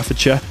in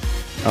Staffordshire,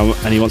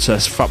 and he wants a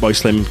Fatboy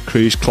Slim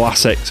Cruise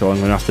classic, so I'm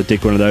going to have to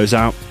dig one of those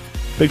out.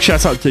 Big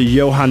shout out to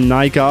Johan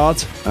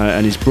Nygaard,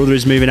 and his brother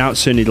is moving out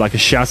soon. He'd like a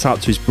shout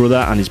out to his brother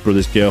and his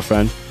brother's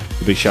girlfriend.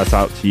 A big shout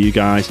out to you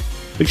guys.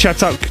 Big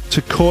shout out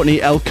to Courtney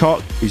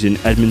Elcock, who's in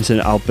Edmonton,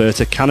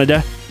 Alberta,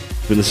 Canada.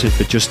 He's been listening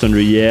for just under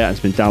a year and has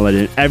been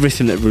downloading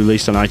everything that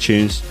released on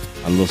iTunes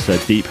and loves their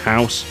deep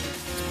house.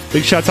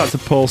 Big shout out to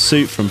Paul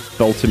Suit from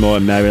Baltimore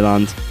in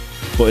Maryland.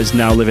 but is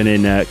now living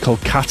in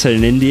Kolkata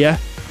in India.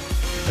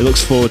 He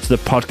looks forward to the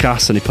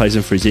podcast and he plays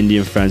them for his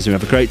Indian friends. We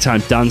have a great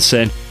time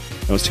dancing.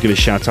 He wants to give a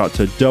shout out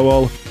to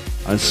Dowal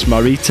and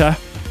Smarita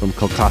from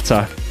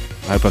Kolkata.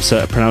 I hope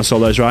I've pronounced all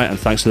those right, and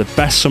thanks for the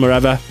best summer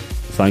ever.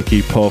 Thank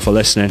you, Paul, for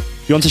listening.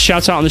 If you want to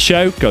shout out on the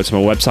show, go to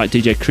my website,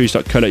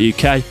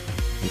 djcruise.co.uk,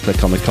 and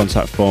click on the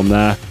contact form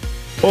there.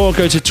 Or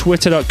go to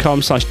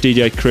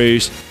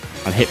twitter.com/djcruise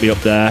and hit me up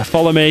there.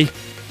 Follow me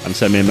and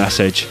send me a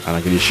message, and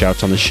I'll give you a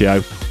shout on the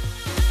show.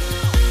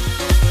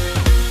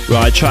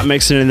 Right, track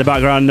mixing in the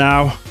background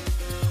now.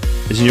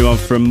 There's a new one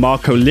from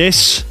Marco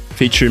Liss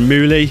featuring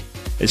Mooley.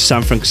 It's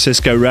San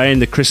Francisco Rain,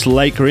 the Crystal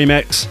Lake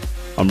remix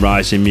on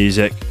Rising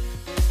Music.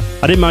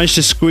 I didn't manage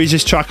to squeeze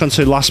this track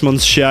onto last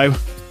month's show,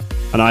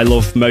 and I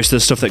love most of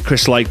the stuff that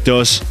Crystal Lake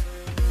does.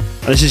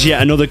 And this is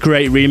yet another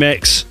great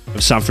remix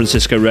of San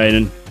Francisco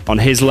Rain on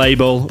his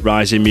label,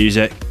 Rising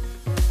Music.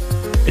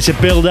 It's a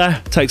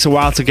builder, takes a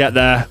while to get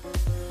there,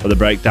 but the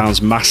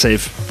breakdown's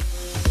massive.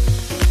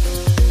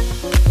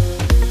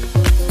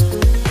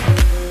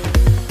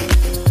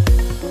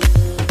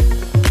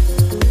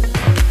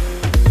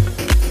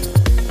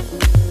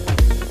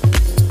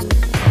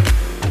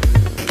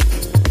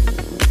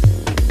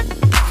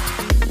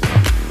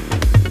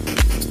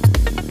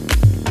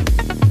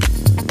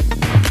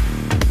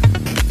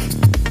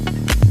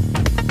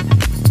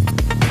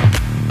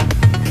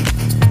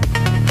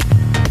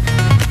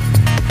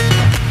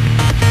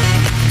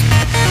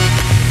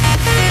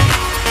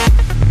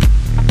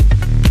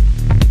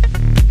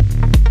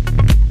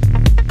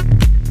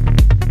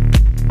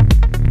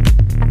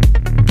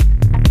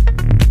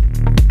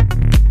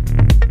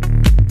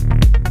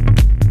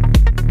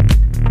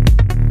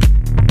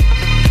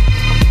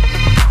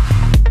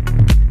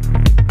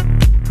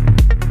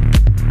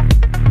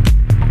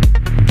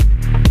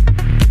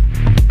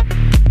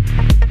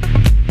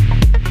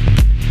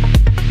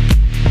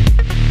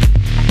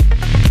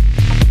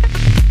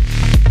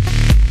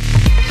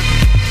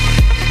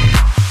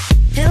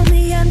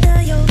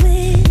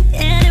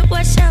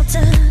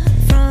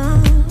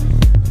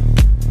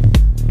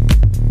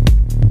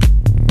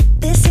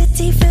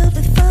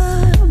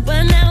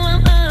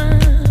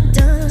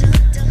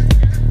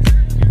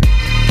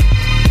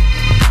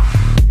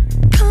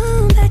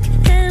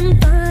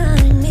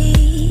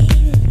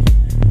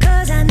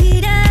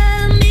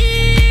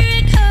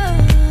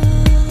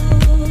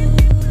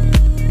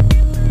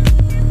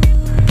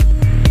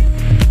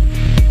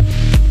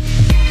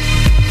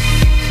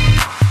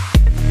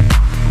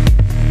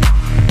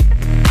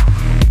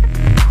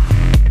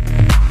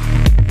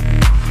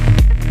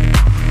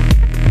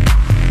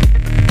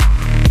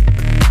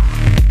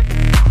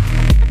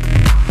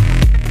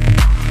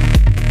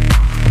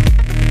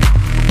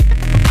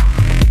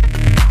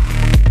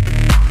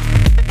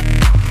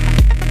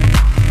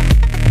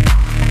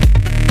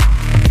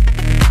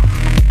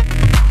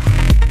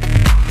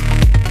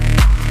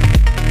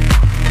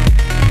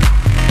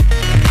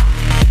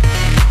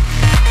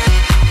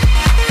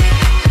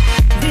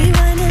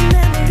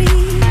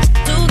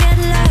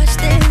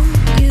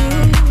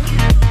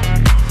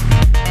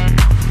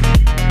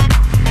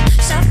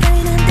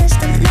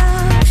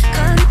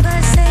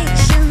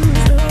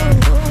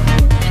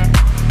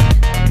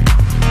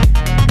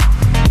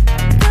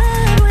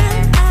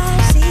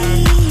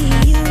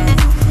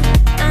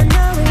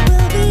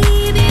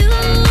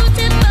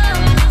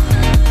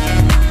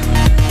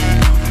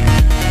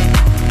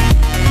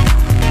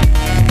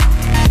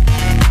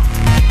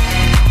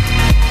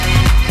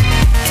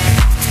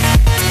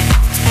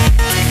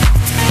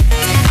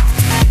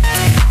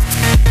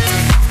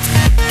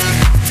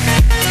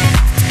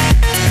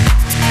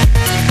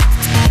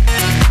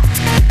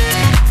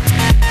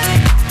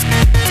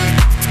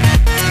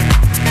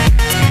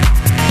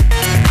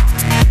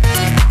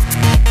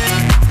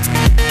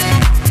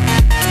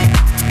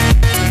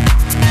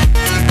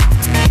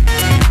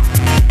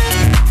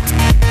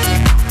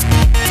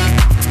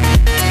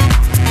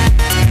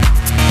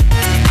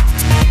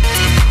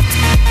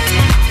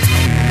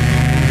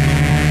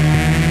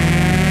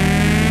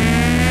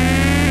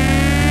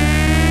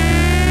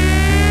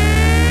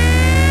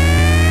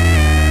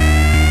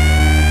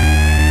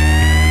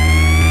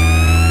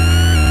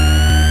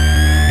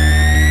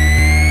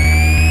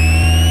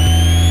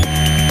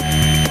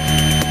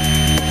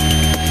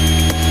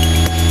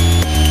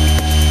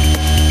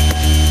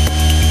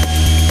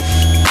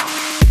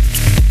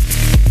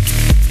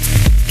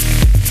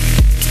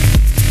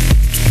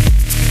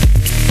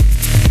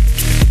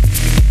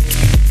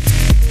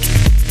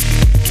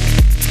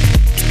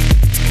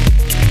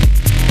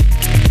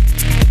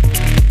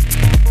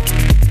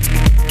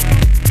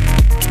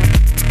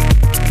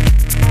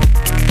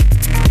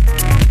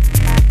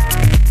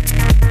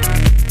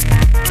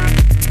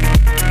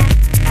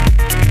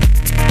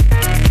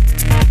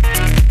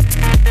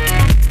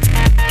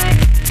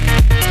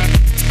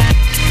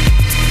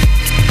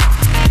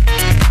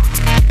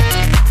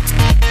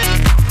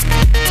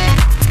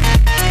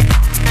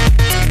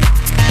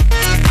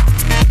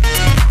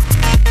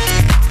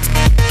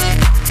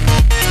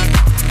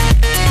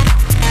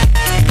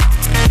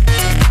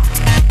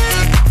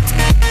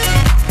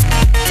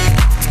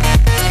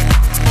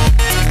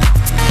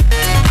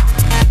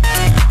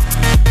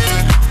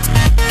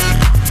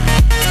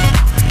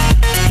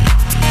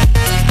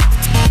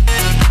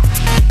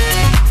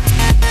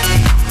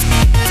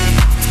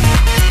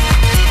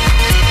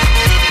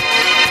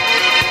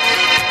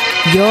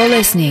 You're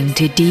listening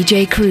to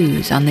DJ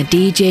Cruise on the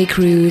DJ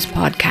Cruise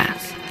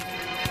podcast.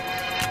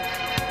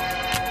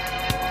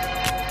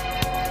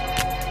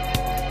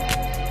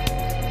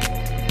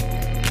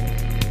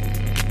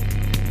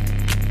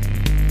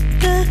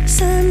 The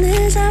sun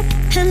is up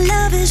and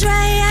love is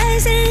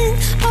rising.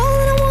 All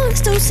I want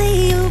is to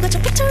see you, but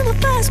your picture on the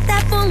bus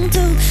that won't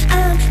do.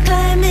 I'm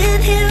climbing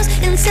hills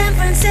in San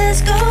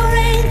Francisco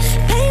rain.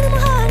 Pain in my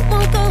heart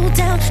won't go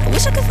down. I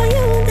wish I could find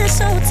you in this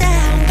old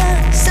town.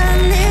 The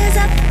sun is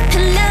up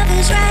and love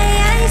is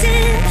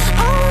rising.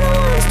 All I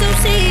want is to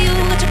see you,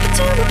 but your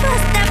picture on the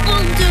bus that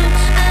won't do.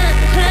 I'm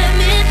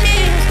climbing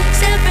hills,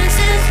 San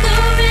Francisco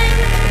rain.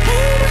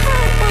 Pain in my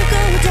heart won't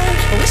go down.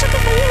 I wish I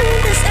could find you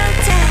in this old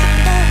town.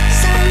 The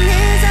sun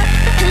is up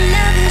and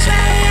love is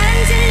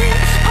rising.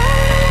 All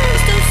I want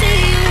is to see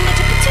you, but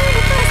your picture on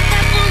the bus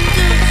that won't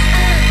do.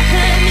 I'm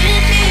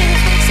climbing hills,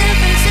 San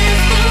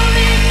Francisco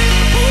rain.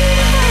 Pain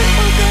in my heart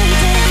won't go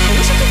down. I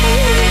wish I could find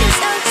you in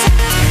this old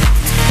town.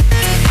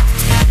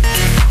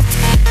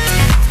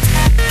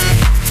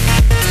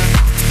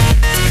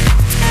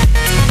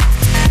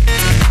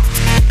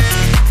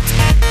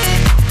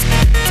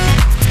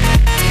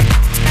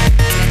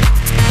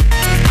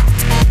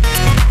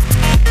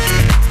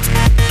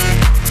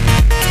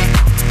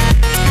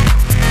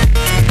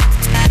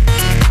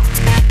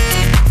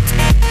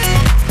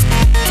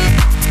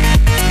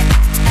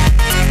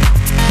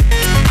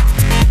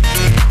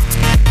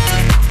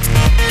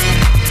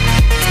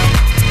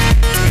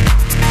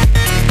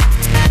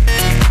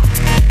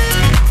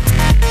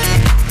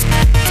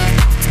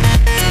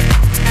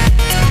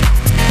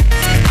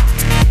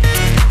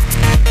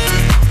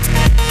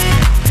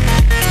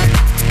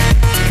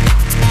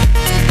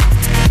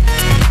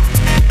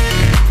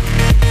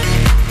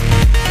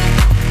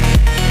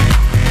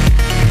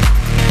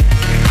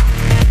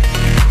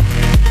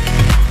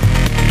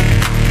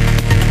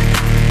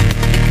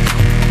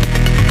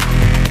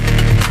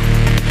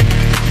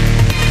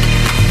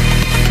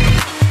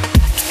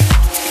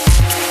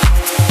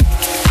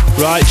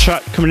 Right,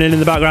 track coming in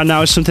the background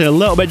now is something a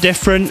little bit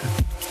different.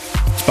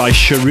 It's by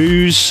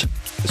Sharouz.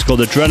 It's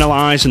called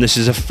Adrenalize, and this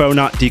is a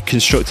Phonat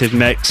deconstructive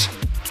mix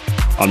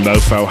on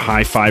Mofo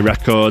Hi-Fi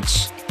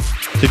Records.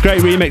 It's a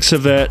great remix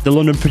of the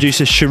London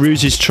producer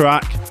Sharouz's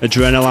track,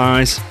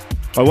 Adrenalize,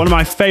 by one of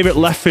my favourite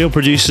left field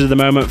producers at the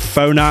moment,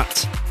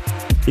 Phonat.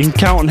 You can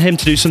count on him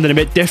to do something a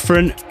bit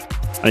different,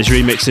 and he's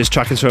remixed this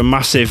track into a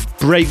massive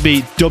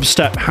breakbeat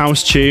dubstep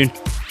house tune.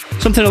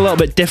 Something a little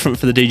bit different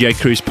for the DJ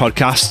Cruise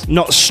podcast,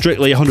 not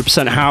strictly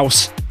 100%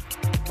 house.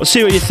 But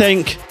see what you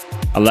think,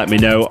 and let me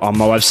know on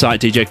my website,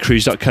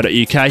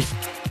 djcruise.co.uk,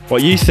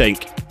 what you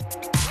think.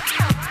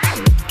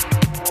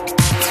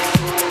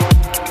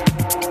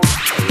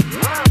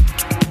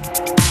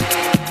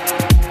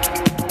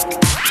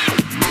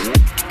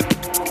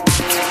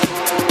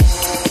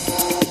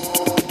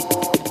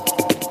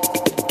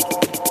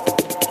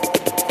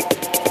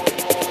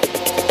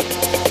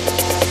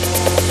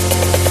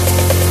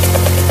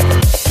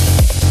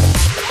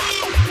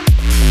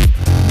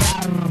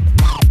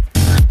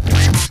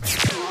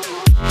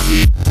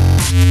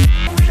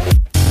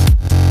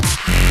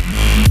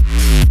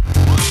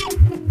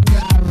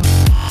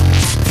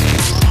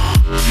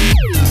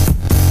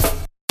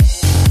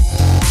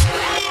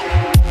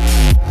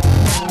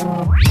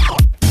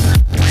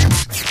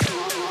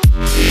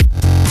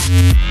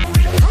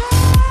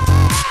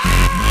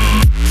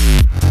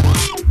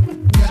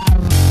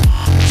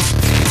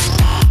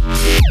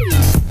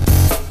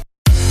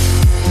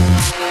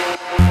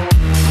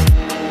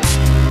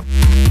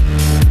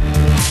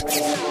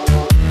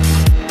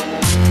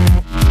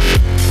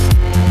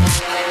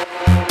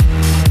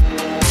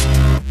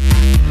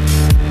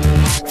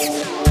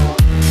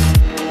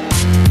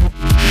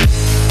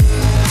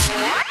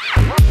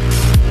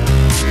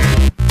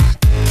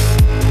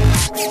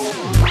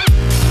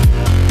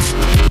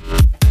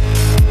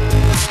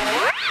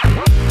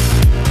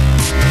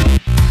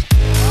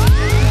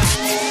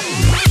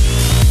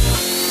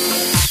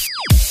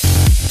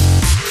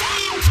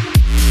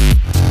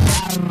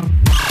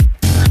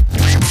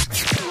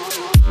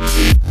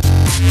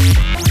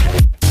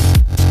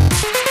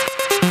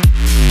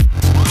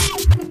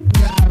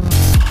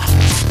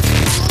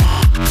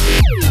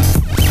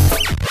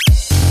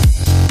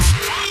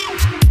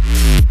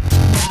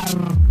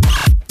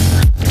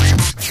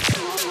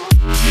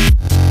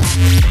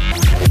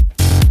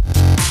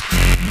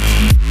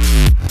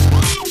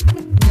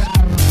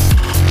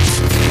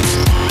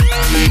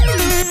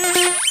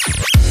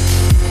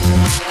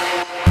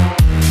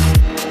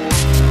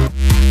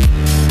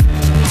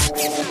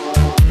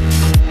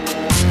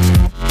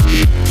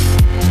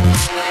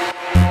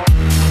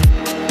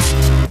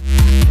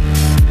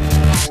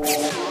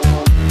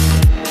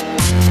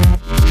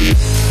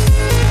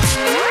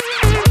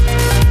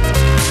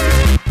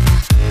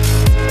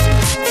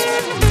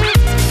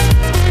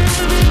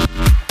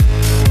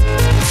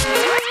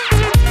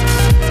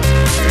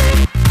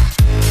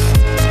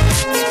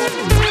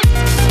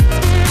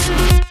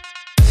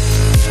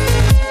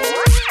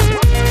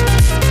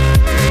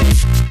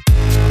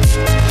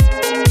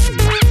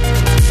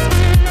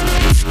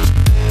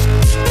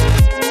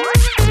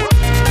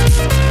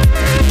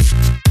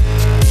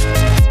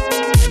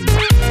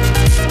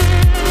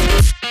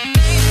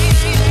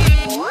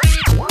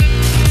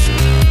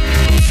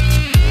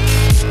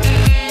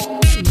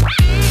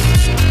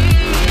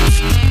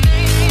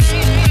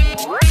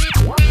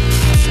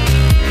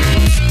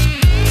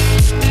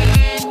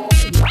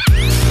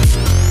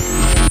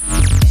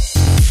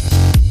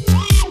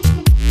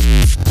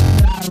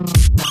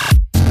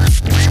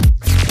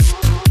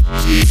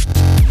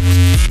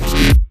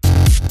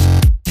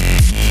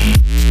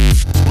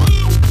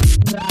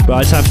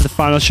 Right, time for the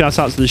final shout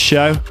out to the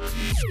show.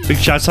 Big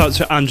shout out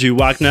to Andrew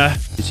Wagner,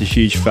 he's a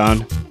huge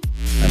fan.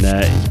 And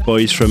his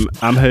boys from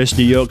Amherst,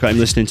 New York, got him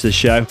listening to the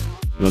show.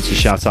 He wants to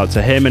shout out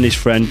to him and his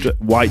friend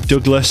White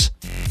Douglas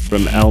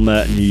from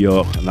Elmer, New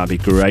York, and that'd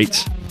be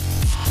great.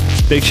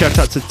 Big shout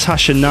out to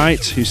Tasha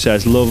Knight, who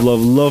says, love,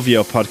 love, love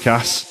your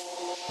podcast.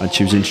 And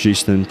she was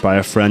introduced to them by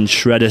her friend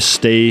Shredder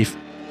Steve.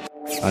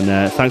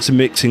 And thanks for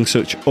mixing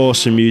such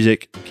awesome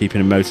music and keeping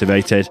them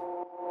motivated.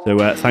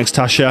 So thanks,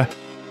 Tasha.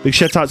 Big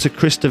shout out to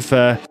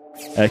Christopher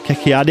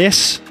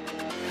Kekiadis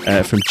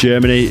from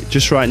Germany.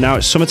 Just right now,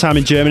 it's summertime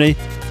in Germany,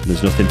 and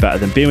there's nothing better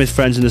than being with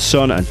friends in the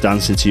sun and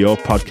dancing to your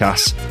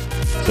podcast.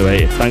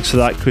 So thanks for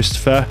that,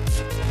 Christopher.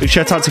 Big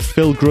shout out to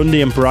Phil Grundy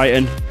in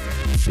Brighton.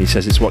 He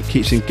says it's what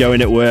keeps him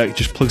going at work.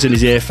 Just plugs in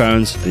his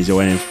earphones and he's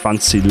away in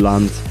fancy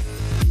land.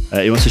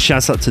 He wants to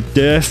shout out to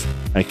Durf,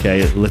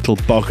 aka Little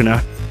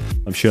Bogner.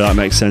 I'm sure that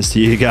makes sense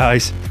to you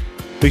guys.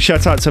 Big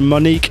shout out to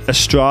Monique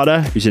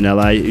Estrada, who's in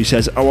LA, who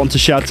says, I want to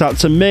shout out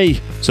to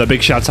me. So a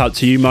big shout out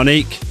to you,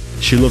 Monique.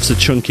 She loves the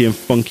chunky and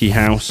funky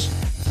house.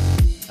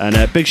 And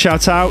a big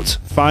shout out,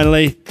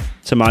 finally,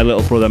 to my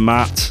little brother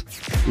Matt,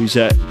 who's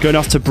going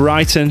off to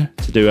Brighton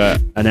to do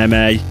an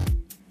MA.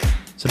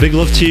 So big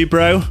love to you,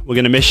 bro. We're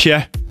going to miss you.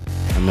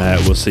 And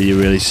we'll see you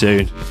really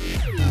soon.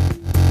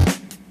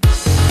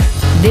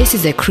 This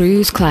is a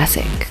Cruise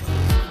classic.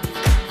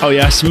 Oh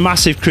yes,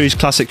 massive Cruise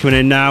classic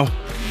coming in now.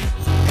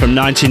 From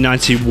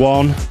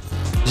 1991.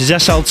 This is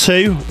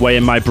SL2, Way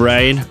in My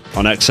Brain,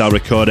 on XL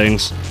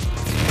Recordings.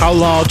 How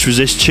large was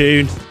this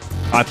tune?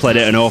 I played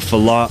it an awful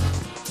lot.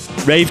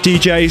 Rave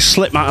DJs,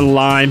 Slipmatt and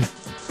Lime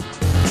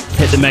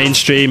hit the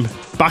mainstream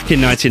back in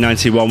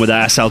 1991 with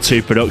their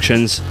SL2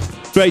 productions.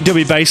 Great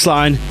dubby bass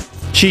line,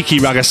 cheeky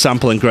ragga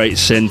sample and great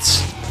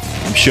synths.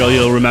 I'm sure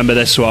you'll remember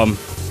this one.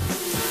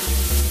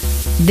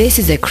 This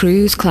is a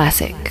Cruise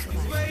classic.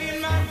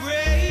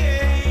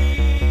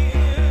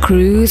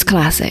 Cruise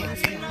classic.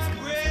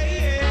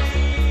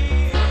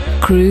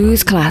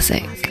 Cruise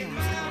classic.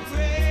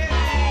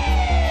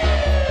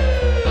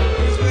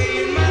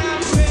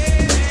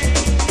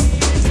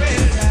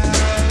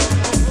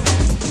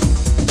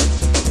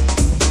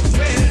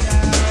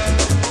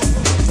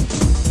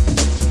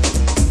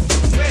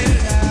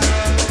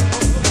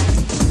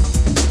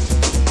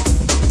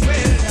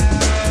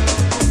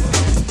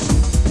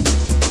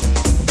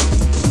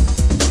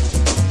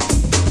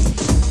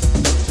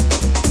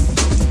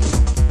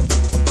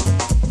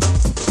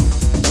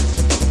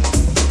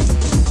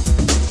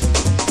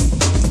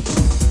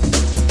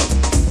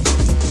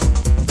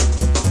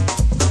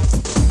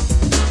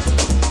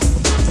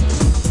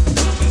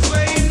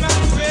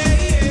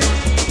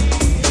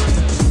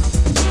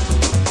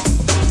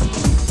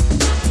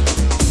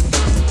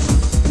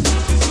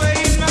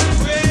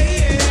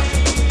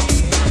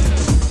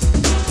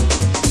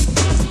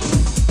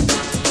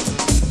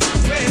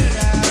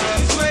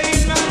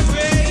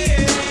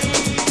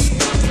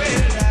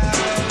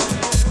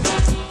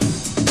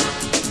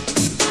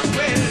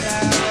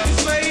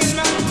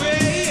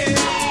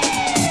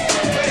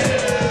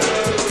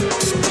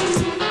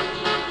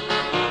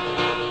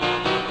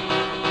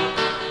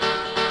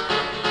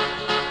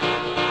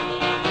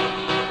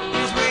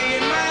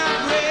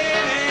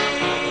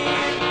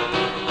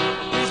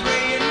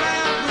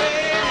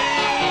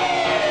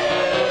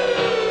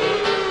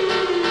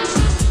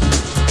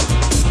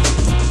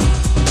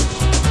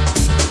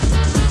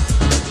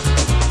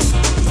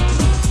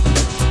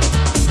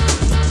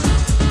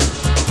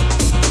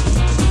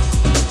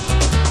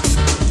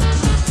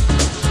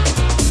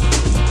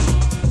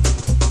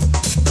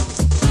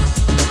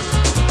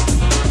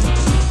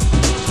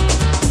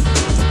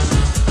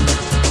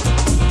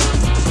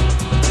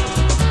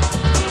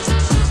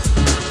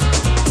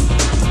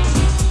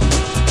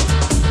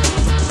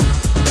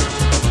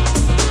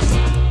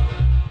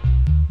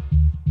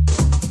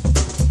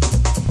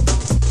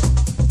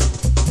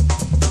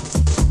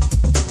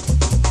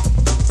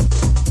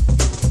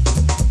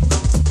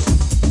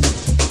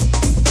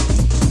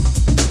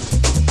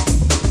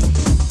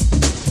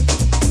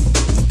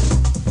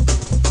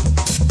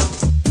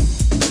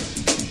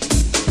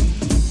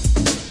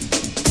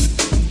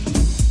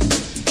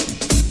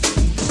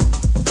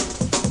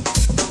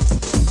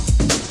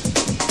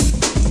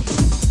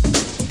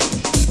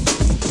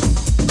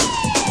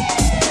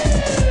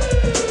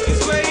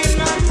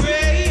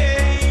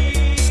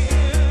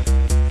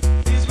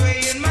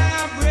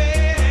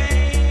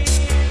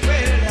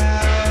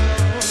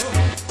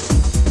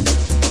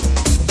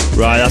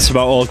 Right, that's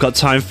about all I've got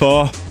time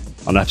for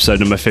on episode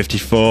number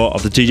 54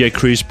 of the DJ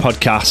Cruise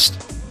podcast.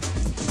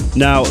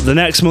 Now, the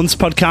next month's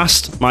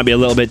podcast might be a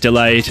little bit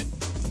delayed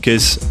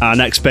because our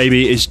next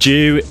baby is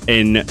due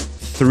in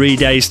 3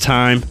 days'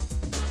 time.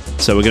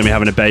 So we're going to be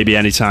having a baby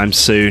anytime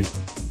soon.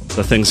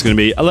 So things are going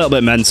to be a little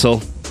bit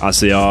mental, as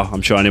they are.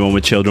 I'm sure anyone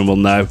with children will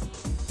know.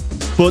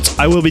 But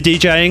I will be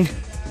DJing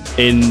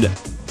in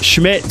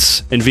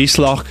Schmitz in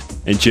Wiesloch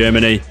in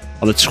Germany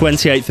on the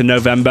 28th of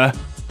November.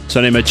 So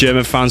any of my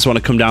German fans want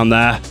to come down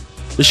there.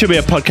 There should be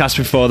a podcast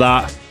before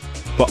that.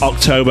 But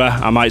October,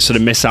 I might sort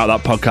of miss out that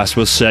podcast.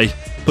 We'll see.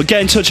 But But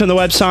get in touch on the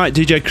website,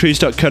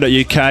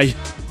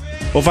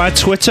 djcruise.co.uk, or via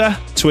Twitter,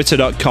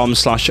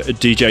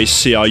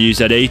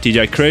 twitter.com/DJCRUZE,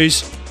 DJ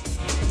Cruise.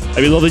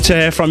 It'd be lovely to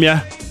hear from you.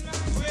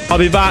 I'll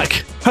be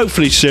back,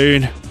 hopefully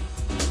soon,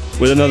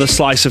 with another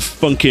slice of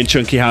funky and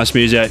chunky house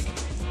music,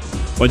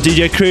 when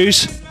DJ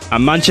Cruise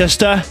and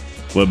Manchester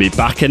will be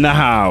back in the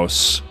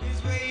house.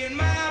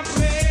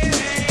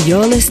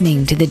 You're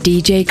listening to the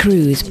DJ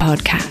Cruise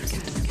podcast.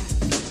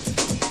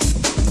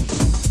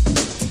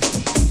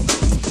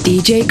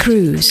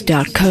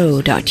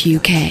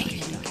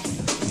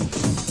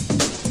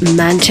 djcruise.co.uk.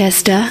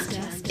 Manchester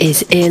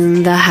is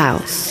in the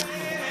house.